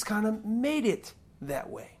Jesus kind of made it that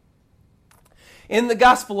way. In the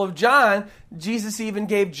Gospel of John, Jesus even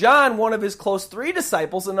gave John, one of his close 3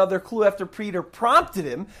 disciples, another clue after Peter prompted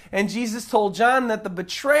him. And Jesus told John that the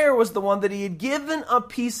betrayer was the one that he had given a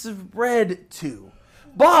piece of bread to.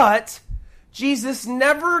 But Jesus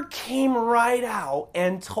never came right out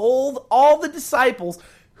and told all the disciples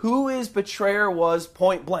who his betrayer was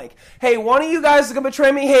point blank. "Hey, one of you guys is going to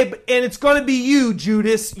betray me. Hey, and it's going to be you,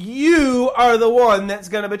 Judas. You are the one that's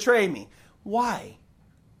going to betray me." Why?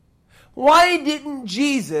 Why didn't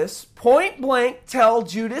Jesus point blank tell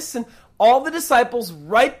Judas and all the disciples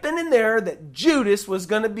right then and there that Judas was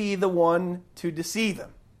going to be the one to deceive him?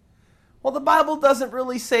 Well, the Bible doesn't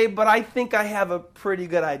really say, but I think I have a pretty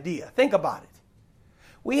good idea. Think about it.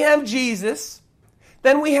 We have Jesus,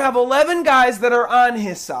 then we have 11 guys that are on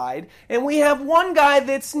his side, and we have one guy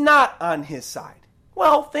that's not on his side.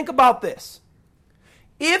 Well, think about this.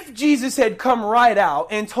 If Jesus had come right out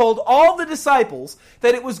and told all the disciples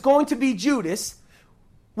that it was going to be Judas,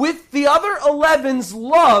 with the other 11's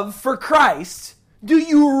love for Christ, do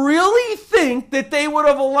you really think that they would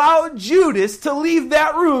have allowed Judas to leave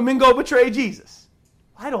that room and go betray Jesus?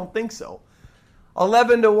 I don't think so.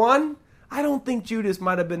 11-1, I don't think Judas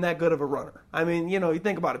might have been that good of a runner. I mean, you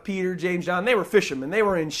think about it, Peter, James, John, they were fishermen. They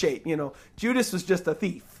were in shape. Judas was just a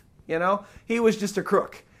thief. He was just a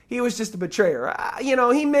crook. He was just a betrayer.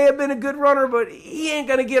 He may have been a good runner, but he ain't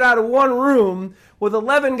going to get out of one room with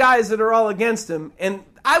 11 guys that are all against him. And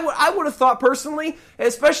I would have thought personally,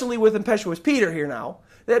 especially with impetuous Peter here now,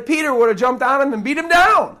 that Peter would have jumped on him and beat him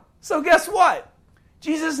down. So guess what?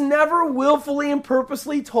 Jesus never willfully and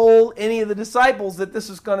purposely told any of the disciples that this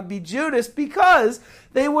was going to be Judas, because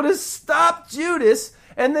they would have stopped Judas,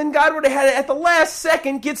 and then God would have had to, at the last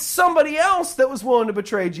second, get somebody else that was willing to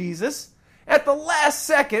betray Jesus. At the last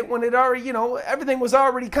second, when it already, everything was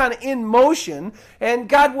already kind of in motion, and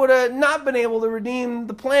God would have not been able to redeem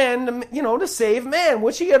the plan, to save man,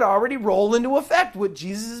 which he had already rolled into effect with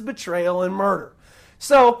Jesus' betrayal and murder.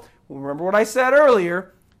 So, remember what I said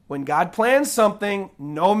earlier, when God plans something,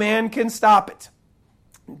 no man can stop it.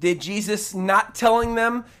 Did Jesus not telling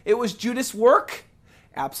them it was Judas' work?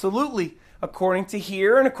 Absolutely. According to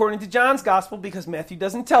here and according to John's gospel, because Matthew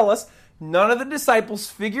doesn't tell us, none of the disciples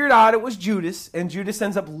figured out it was Judas, and Judas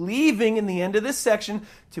ends up leaving in the end of this section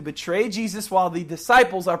to betray Jesus, while the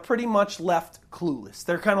disciples are pretty much left clueless.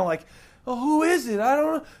 They're kind of like, "Oh, who is it? I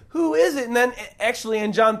don't know. Who is it?" And then actually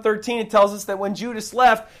in John 13 it tells us that when Judas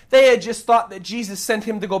left, they had just thought that Jesus sent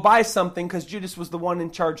him to go buy something because Judas was the one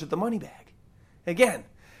in charge of the money bag. Again,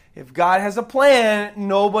 if God has a plan,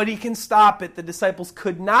 nobody can stop it. The disciples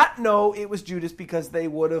could not know it was Judas because they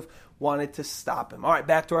would have wanted to stop him. All right,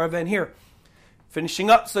 back to our event here. Finishing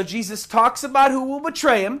up, so Jesus talks about who will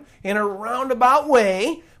betray him in a roundabout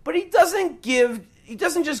way, but he doesn't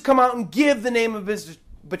just come out and give the name of his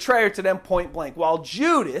betrayer to them point blank. While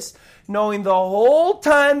Judas, knowing the whole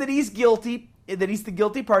time that he's guilty, that he's the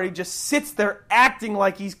guilty party, just sits there acting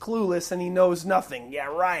like he's clueless and he knows nothing. Yeah,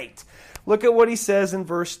 right. Look at what he says in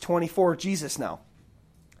verse 24, Jesus now.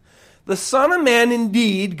 "The Son of Man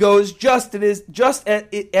indeed goes just as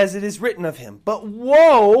it is written of him. But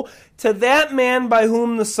woe to that man by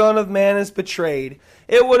whom the Son of Man is betrayed.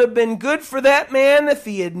 It would have been good for that man if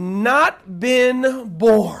he had not been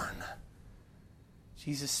born."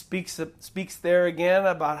 Jesus speaks there again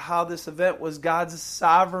about how this event was God's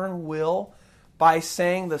sovereign will by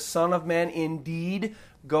saying the Son of Man indeed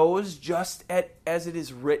goes just as it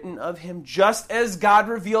is written of him, just as God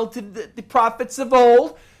revealed to the prophets of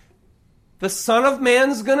old. The Son of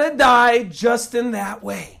Man's going to die just in that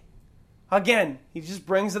way. Again, he just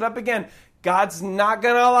brings it up again. God's not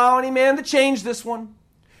going to allow any man to change this one.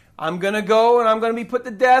 I'm going to go and I'm going to be put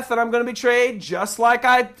to death and I'm going to be betrayed just like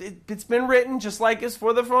it's been written, just like it's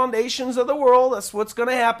for the foundations of the world. That's what's going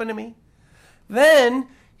to happen to me. Then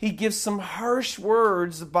he gives some harsh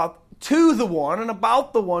words about to the one and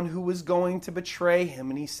about the one who was going to betray him.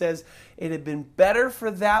 And he says, it had been better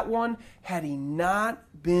for that one had he not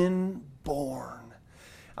been born.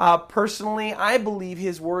 Personally, I believe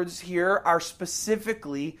his words here are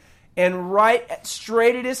specifically and right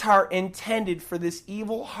straight at his heart intended for this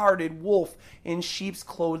evil-hearted wolf in sheep's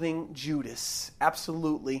clothing, Judas.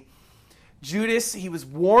 Absolutely. Judas, he was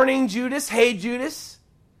warning Judas, hey Judas,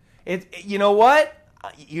 you know what?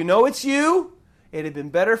 You know it's you. It had been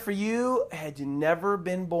better for you had you never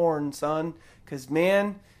been born, son. Because,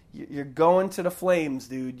 man, you're going to the flames,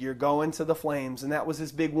 dude. You're going to the flames. And that was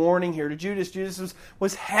his big warning here to Judas. Judas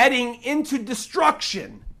was heading into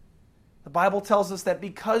destruction. The Bible tells us that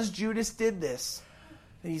because Judas did this,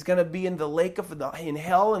 that he's going to be in the lake in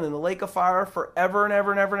hell and in the lake of fire forever and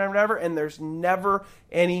ever and ever and ever and ever. And there's never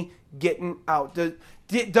any getting out.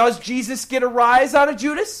 Does Jesus get a rise out of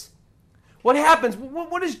Judas? What happens?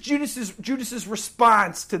 What is Judas's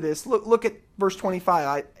response to this? Look at verse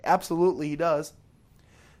 25. Absolutely, he does.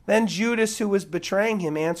 Then Judas, who was betraying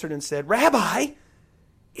him, answered and said, Rabbi,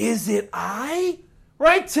 is it I?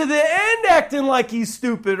 Right to the end, acting like he's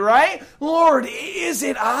stupid, right? Lord, is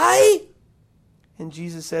it I? And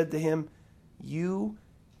Jesus said to him, you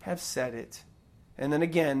have said it. And then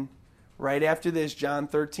again, right after this, John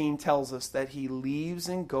 13 tells us that he leaves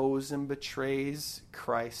and goes and betrays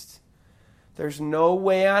Christ. There's no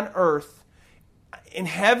way on earth, in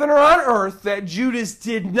heaven or on earth, that Judas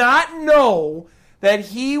did not know that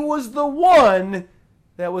he was the one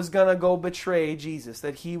that was going to go betray Jesus,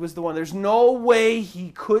 that he was the one. There's no way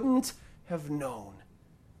he couldn't have known.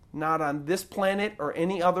 Not on this planet or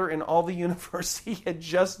any other in all the universe. He had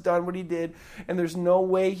just done what he did, and there's no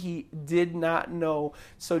way he did not know.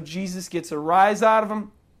 So Jesus gets a rise out of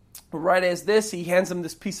him. Right as this, he hands him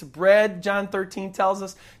this piece of bread, John 13 tells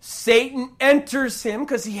us. Satan enters him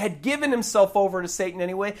because he had given himself over to Satan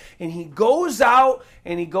anyway. And he goes out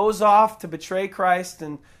and he goes off to betray Christ.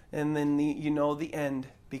 And then the end.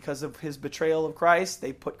 Because of his betrayal of Christ,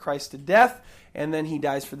 they put Christ to death. And then he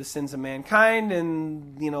dies for the sins of mankind.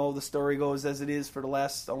 And, the story goes as it is for the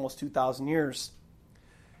last almost 2,000 years.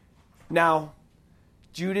 Now,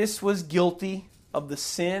 Judas was guilty of the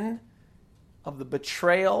sin of the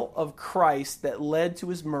betrayal of Christ that led to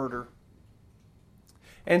his murder.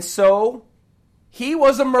 And so, he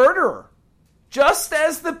was a murderer. Just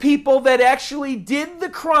as the people that actually did the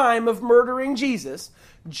crime of murdering Jesus,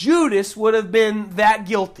 Judas would have been that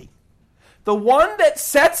guilty. The one that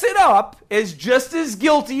sets it up is just as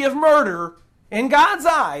guilty of murder in God's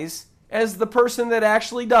eyes as the person that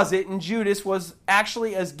actually does it. And Judas was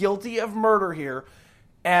actually as guilty of murder here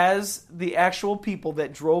as the actual people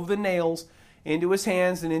that drove the nails into his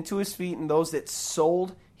hands and into his feet, and those that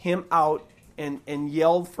sold him out and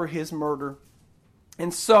yelled for his murder.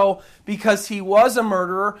 And so, because he was a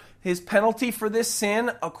murderer, his penalty for this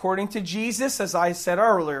sin, according to Jesus, as I said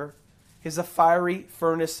earlier, is a fiery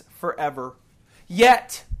furnace forever.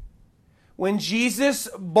 Yet, when Jesus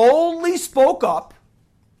boldly spoke up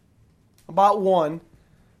about one,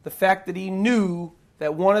 the fact that he knew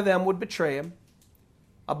that one of them would betray him,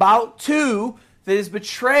 about two, that his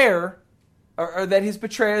betrayer, to his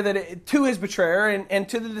betrayer and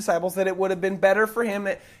to the disciples, that it would have been better for him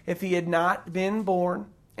if he had not been born.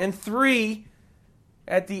 And three,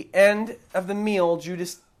 at the end of the meal,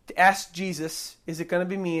 Judas asked Jesus, is it going to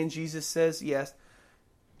be me? And Jesus says yes.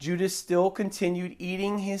 Judas still continued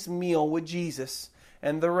eating his meal with Jesus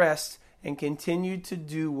and the rest and continued to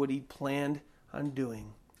do what he planned on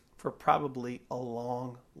doing for probably a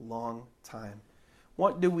long, long time.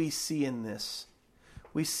 What do we see in this?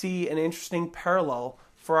 We see an interesting parallel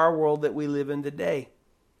for our world that we live in today.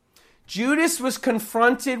 Judas was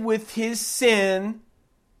confronted with his sin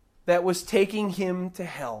that was taking him to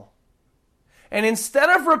hell. And instead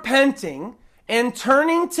of repenting and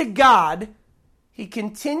turning to God, he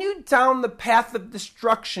continued down the path of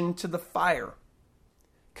destruction to the fire,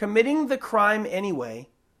 committing the crime anyway,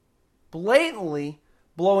 blatantly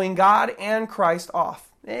blowing God and Christ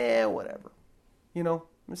off. Whatever.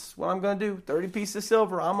 This is what I'm going to do. 30 pieces of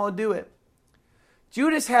silver, I'm going to do it.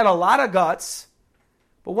 Judas had a lot of guts,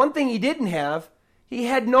 but one thing he didn't have, he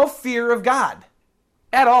had no fear of God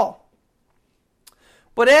at all.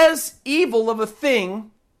 But as evil of a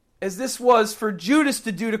thing as this was for Judas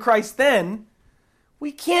to do to Christ then,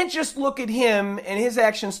 we can't just look at him and his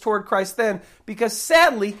actions toward Christ then, because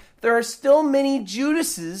sadly, there are still many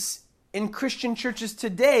Judases in Christian churches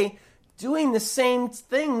today doing the same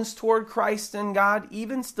things toward Christ and God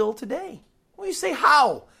even still today. Well, you say,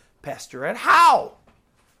 how, Pastor Ed? How?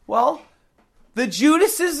 Well, the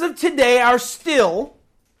Judases of today are still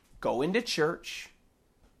going to church,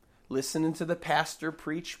 listening to the pastor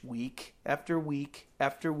preach week after week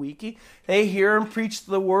after week. They hear him preach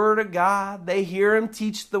the Word of God. They hear him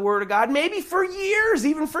teach the Word of God, maybe for years,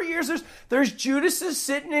 even for years. There's Judases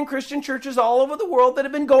sitting in Christian churches all over the world that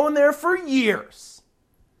have been going there for years.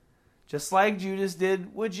 Just like Judas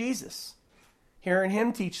did with Jesus. Hearing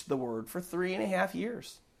him teach the Word for 3.5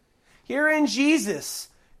 years. Hearing Jesus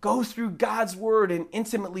go through God's Word and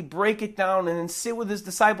intimately break it down and then sit with his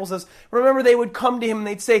disciples. Remember, they would come to him and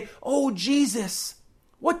they'd say, "Oh, Jesus,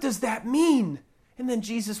 what does that mean?" And then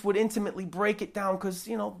Jesus would intimately break it down because,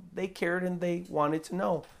 they cared and they wanted to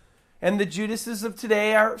know. And the Judases of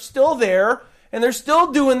today are still there, and they're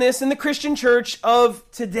still doing this in the Christian church of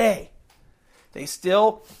today. They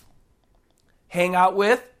still hang out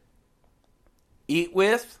with, eat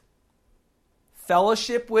with,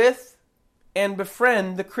 fellowship with, and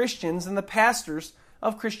befriend the Christians and the pastors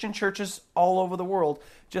of Christian churches all over the world,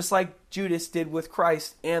 just like Judas did with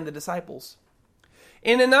Christ and the disciples.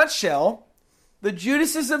 In a nutshell, the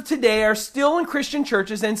Judases of today are still in Christian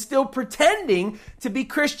churches and still pretending to be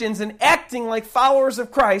Christians and acting like followers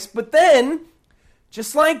of Christ, but then,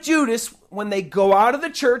 just like Judas, when they go out of the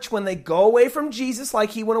church, when they go away from Jesus, like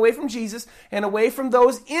he went away from Jesus, and away from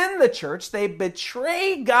those in the church, they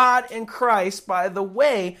betray God and Christ by the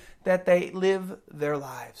way that they live their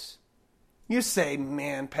lives. You say,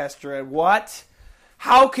 "Man, Pastor Ed, what?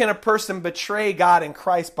 How can a person betray God and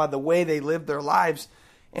Christ by the way they live their lives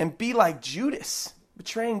and be like Judas,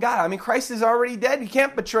 betraying God?" I mean, Christ is already dead. You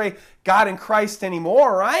can't betray God and Christ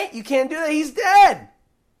anymore, right? You can't do that. He's dead.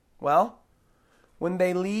 Well, when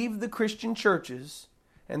they leave the Christian churches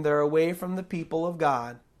and they're away from the people of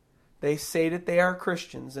God, they say that they are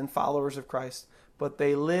Christians and followers of Christ, but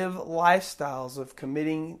they live lifestyles of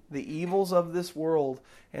committing the evils of this world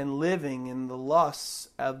and living in the lusts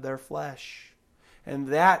of their flesh. And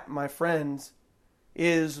that, my friends,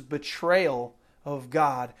 is betrayal of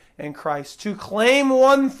God and Christ. To claim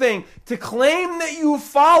one thing, to claim that you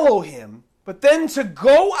follow him, but then to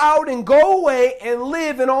go out and go away and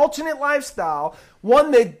live an alternate lifestyle,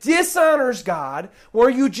 one that dishonors God, where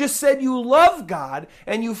you just said you love God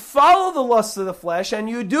and you follow the lusts of the flesh and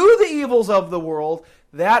you do the evils of the world,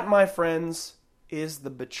 that, my friends, is the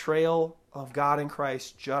betrayal of God and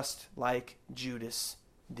Christ, just like Judas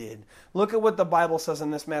did. Look at what the Bible says in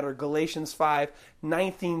this matter, Galatians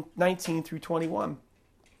 5:19 through 21.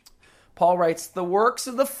 Paul writes, "The works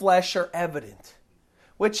of the flesh are evident,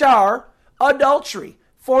 which are adultery,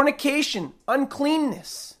 fornication,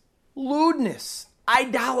 uncleanness, lewdness,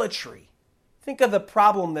 idolatry." Think of the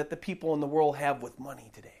problem that the people in the world have with money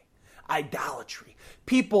today. Idolatry.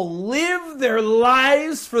 People live their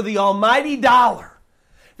lives for the almighty dollar.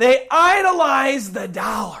 They idolize the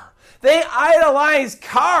dollar. They idolize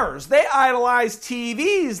cars. They idolize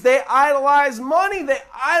TVs. They idolize money. They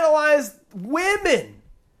idolize women.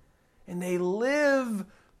 And they live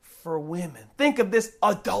for women. Think of this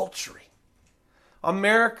adultery.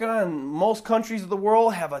 America and most countries of the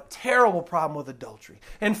world have a terrible problem with adultery.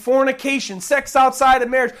 And fornication, sex outside of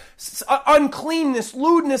marriage, uncleanness,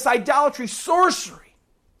 lewdness, idolatry, sorcery,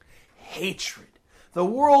 hatred. The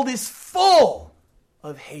world is full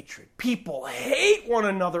of hatred. People hate one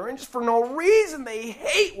another, and just for no reason, they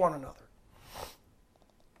hate one another.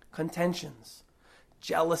 Contentions,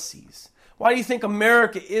 jealousies. Why do you think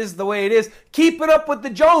America is the way it is? Keep it up with the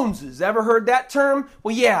Joneses. Ever heard that term?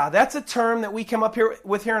 Well, yeah, that's a term that we come up here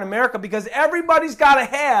with here in America because everybody's got to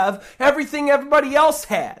have everything everybody else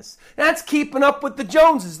has. That's keeping up with the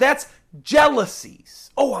Joneses. That's jealousies.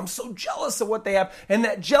 Oh, I'm so jealous of what they have. And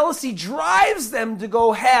that jealousy drives them to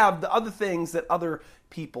go have the other things that other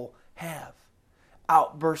people have.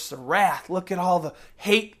 Outbursts of wrath. Look at all the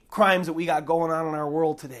hate crimes that we got going on in our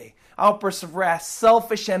world today. Outbursts of wrath,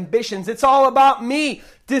 selfish ambitions. It's all about me.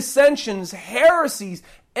 Dissensions, heresies,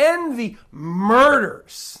 envy,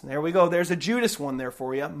 murders. There we go. There's a Judas one there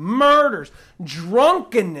for you. Murders,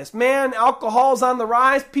 drunkenness. Man, alcohol's on the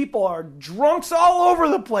rise. People are drunks all over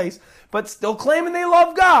the place, but still claiming they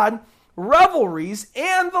love God. Revelries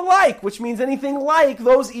and the like, which means anything like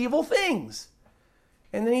those evil things.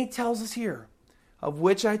 And then he tells us here, of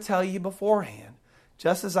which I tell you beforehand,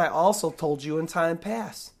 just as I also told you in time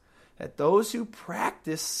past, that those who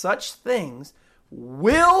practice such things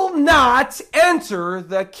will not enter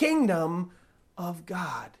the kingdom of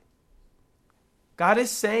God. God is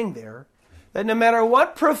saying there that no matter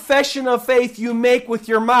what profession of faith you make with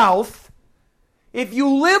your mouth, if you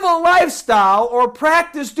live a lifestyle or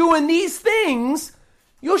practice doing these things,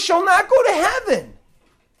 you shall not go to heaven.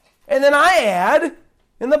 And then I add,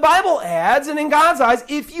 And the Bible adds, and in God's eyes,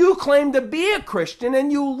 if you claim to be a Christian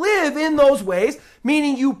and you live in those ways,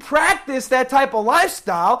 meaning you practice that type of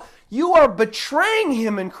lifestyle, you are betraying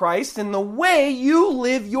Him in Christ in the way you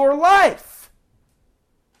live your life.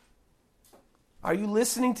 Are you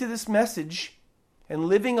listening to this message and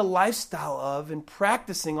living a lifestyle of and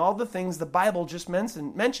practicing all the things the Bible just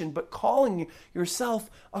mentioned, but calling yourself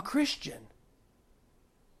a Christian?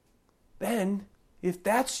 Then, if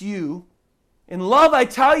that's you, in love I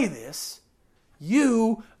tell you this,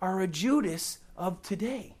 you are a Judas of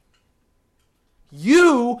today.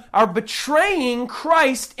 You are betraying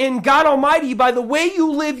Christ and God Almighty by the way you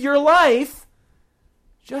live your life,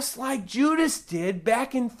 just like Judas did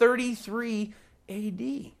back in 33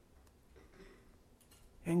 AD.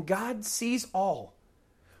 And God sees all.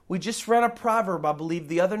 We just read a proverb, I believe,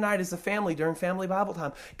 the other night as a family during family Bible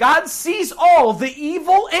time. God sees all, the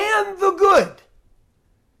evil and the good.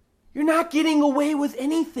 You're not getting away with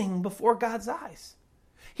anything before God's eyes.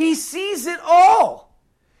 He sees it all.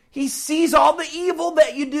 He sees all the evil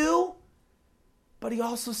that you do, but He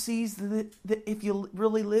also sees that if you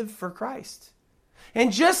really live for Christ.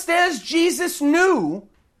 And just as Jesus knew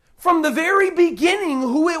from the very beginning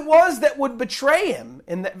who it was that would betray Him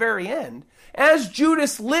in that very end, as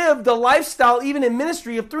Judas lived a lifestyle, even in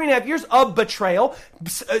ministry, of 3.5 years of betrayal,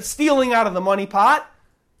 stealing out of the money pot,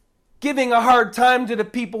 giving a hard time to the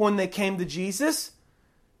people when they came to Jesus,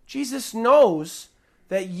 Jesus knows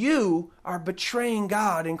that you are betraying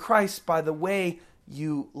God and Christ by the way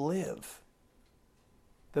you live.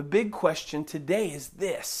 The big question today is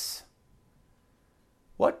this: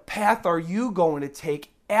 what path are you going to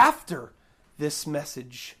take after this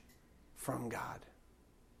message from God?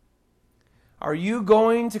 Are you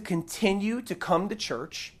going to continue to come to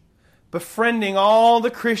church, befriending all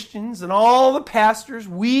the Christians and all the pastors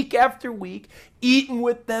week after week, eating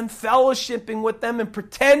with them, fellowshipping with them, and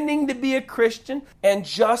pretending to be a Christian, and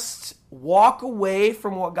just walk away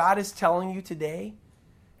from what God is telling you today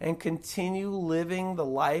and continue living the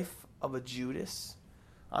life of a Judas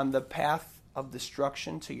on the path of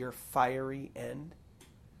destruction to your fiery end?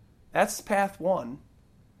 That's path one.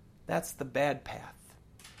 That's the bad path.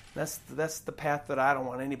 That's the path that I don't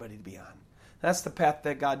want anybody to be on. That's the path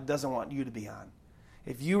that God doesn't want you to be on.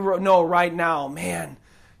 If you know right now, man,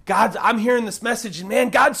 I'm hearing this message, and man,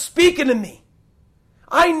 God's speaking to me.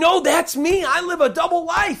 I know that's me. I live a double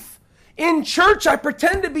life. In church, I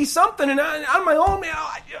pretend to be something, and on my own, man,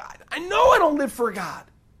 I know I don't live for God.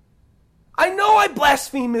 I know I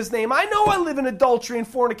blaspheme His name. I know I live in adultery and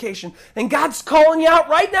fornication, and God's calling you out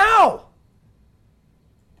right now.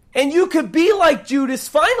 And you could be like Judas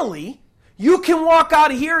finally. You can walk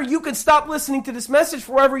out of here, you can stop listening to this message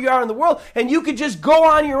wherever you are in the world, and you can just go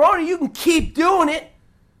on your own, and you can keep doing it.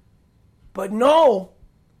 But know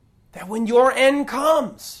that when your end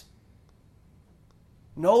comes,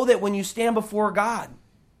 know that when you stand before God,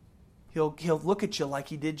 He'll look at you like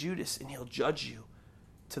He did Judas, and He'll judge you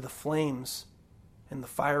to the flames and the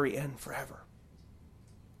fiery end forever.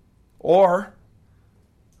 Or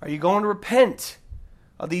are you going to repent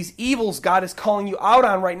of these evils God is calling you out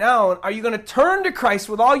on right now? And are you going to turn to Christ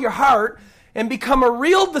with all your heart and become a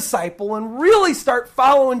real disciple and really start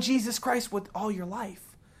following Jesus Christ with all your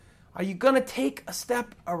life? Are you going to take a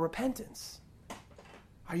step of repentance?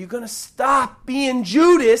 Are you going to stop being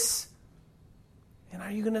Judas? And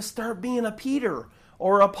are you going to start being a Peter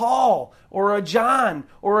or a Paul or a John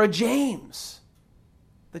or a James?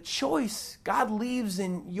 The choice God leaves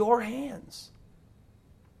in your hands.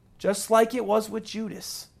 Just like it was with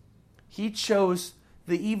Judas. He chose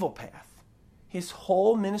the evil path. His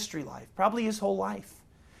whole ministry life, probably his whole life.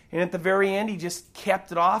 And at the very end, he just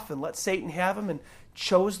kept it off and let Satan have him and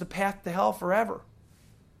chose the path to hell forever.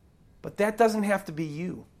 But that doesn't have to be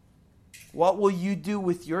you. What will you do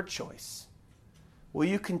with your choice? Will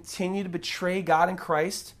you continue to betray God and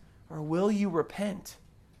Christ, or will you repent?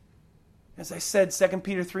 As I said, 2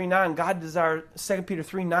 Peter 3:9, God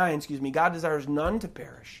desires none to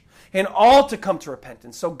perish, and all to come to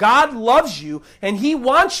repentance. So God loves you, and He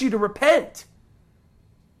wants you to repent.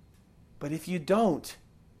 But if you don't,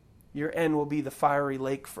 your end will be the fiery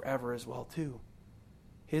lake forever as well, too.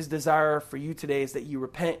 His desire for you today is that you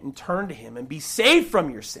repent and turn to Him and be saved from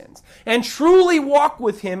your sins and truly walk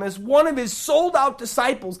with Him as one of His sold-out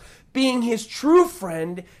disciples, being His true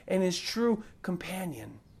friend and His true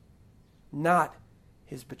companion, not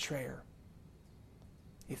His betrayer.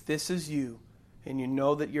 If this is you, and you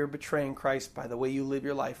know that you're betraying Christ by the way you live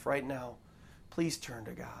your life right now, please turn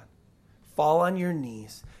to God. Fall on your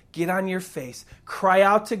knees. Get on your face. Cry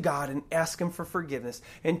out to God and ask Him for forgiveness.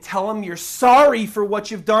 And tell Him you're sorry for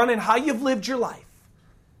what you've done and how you've lived your life.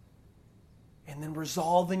 And then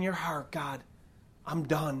resolve in your heart, God, I'm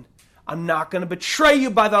done. I'm not going to betray you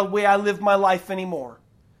by the way I live my life anymore.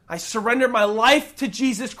 I surrender my life to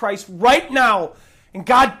Jesus Christ right now. And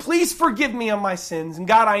God, please forgive me of my sins. And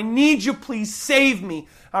God, I need you. Please save me.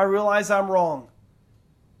 I realize I'm wrong.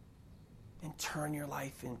 And turn your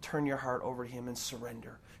life and turn your heart over to him and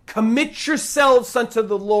surrender. Commit yourselves unto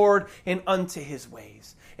the Lord and unto his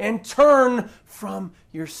ways. And turn from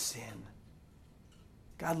your sin.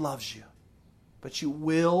 God loves you. But you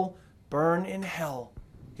will burn in hell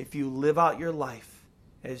if you live out your life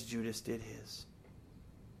as Judas did his.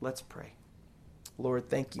 Let's pray. Lord,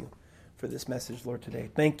 thank you for this message, Lord, today.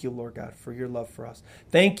 Thank you, Lord God, for your love for us.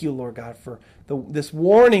 Thank you, Lord God, for this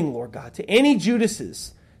warning, Lord God, to any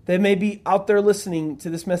Judases that may be out there listening to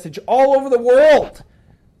this message all over the world.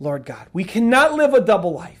 Lord God, we cannot live a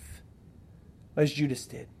double life as Judas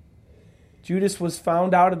did. Judas was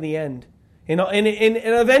found out in the end. And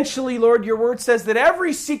eventually, Lord, your word says that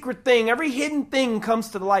every secret thing, every hidden thing comes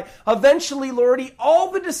to the light. Eventually, Lord,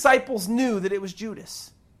 all the disciples knew that it was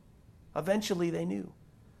Judas. Eventually, they knew.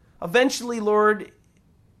 Eventually, Lord,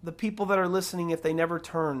 the people that are listening, if they never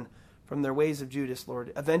turn from their ways of Judas,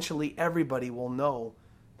 Lord, eventually everybody will know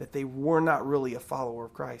that they were not really a follower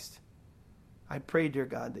of Christ. I pray, dear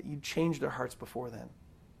God, that you change their hearts before then.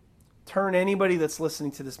 Turn anybody that's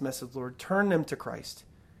listening to this message, Lord, turn them to Christ.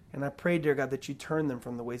 And I pray, dear God, that you turn them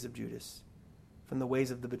from the ways of Judas, from the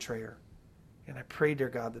ways of the betrayer. And I pray, dear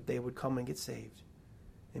God, that they would come and get saved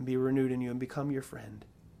and be renewed in you and become your friend.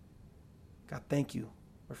 God, thank you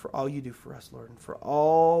for all you do for us, Lord, and for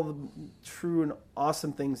all the true and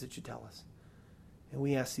awesome things that you tell us. And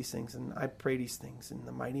we ask these things, and I pray these things in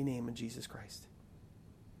the mighty name of Jesus Christ.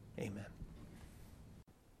 Amen.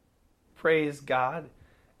 Praise God,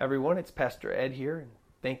 everyone. It's Pastor Ed here, and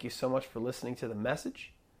thank you so much for listening to the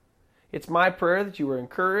message. It's my prayer that you were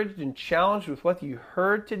encouraged and challenged with what you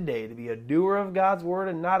heard today to be a doer of God's word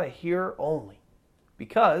and not a hearer only.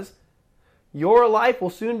 Because your life will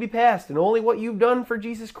soon be past, and only what you've done for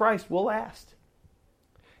Jesus Christ will last.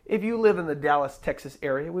 If you live in the Dallas, Texas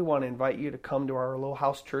area, we want to invite you to come to our little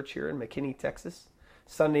house church here in McKinney, Texas.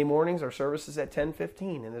 Sunday mornings, our service is at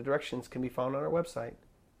 10:15, and the directions can be found on our website.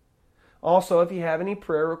 Also, if you have any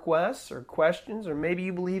prayer requests or questions, or maybe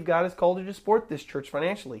you believe God has called you to support this church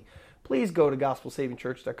financially, please go to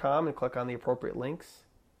gospelsavingchurch.com and click on the appropriate links.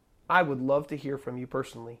 I would love to hear from you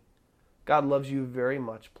personally. God loves you very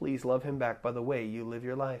much. Please love him back by the way you live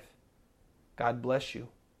your life. God bless you,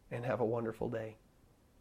 and have a wonderful day.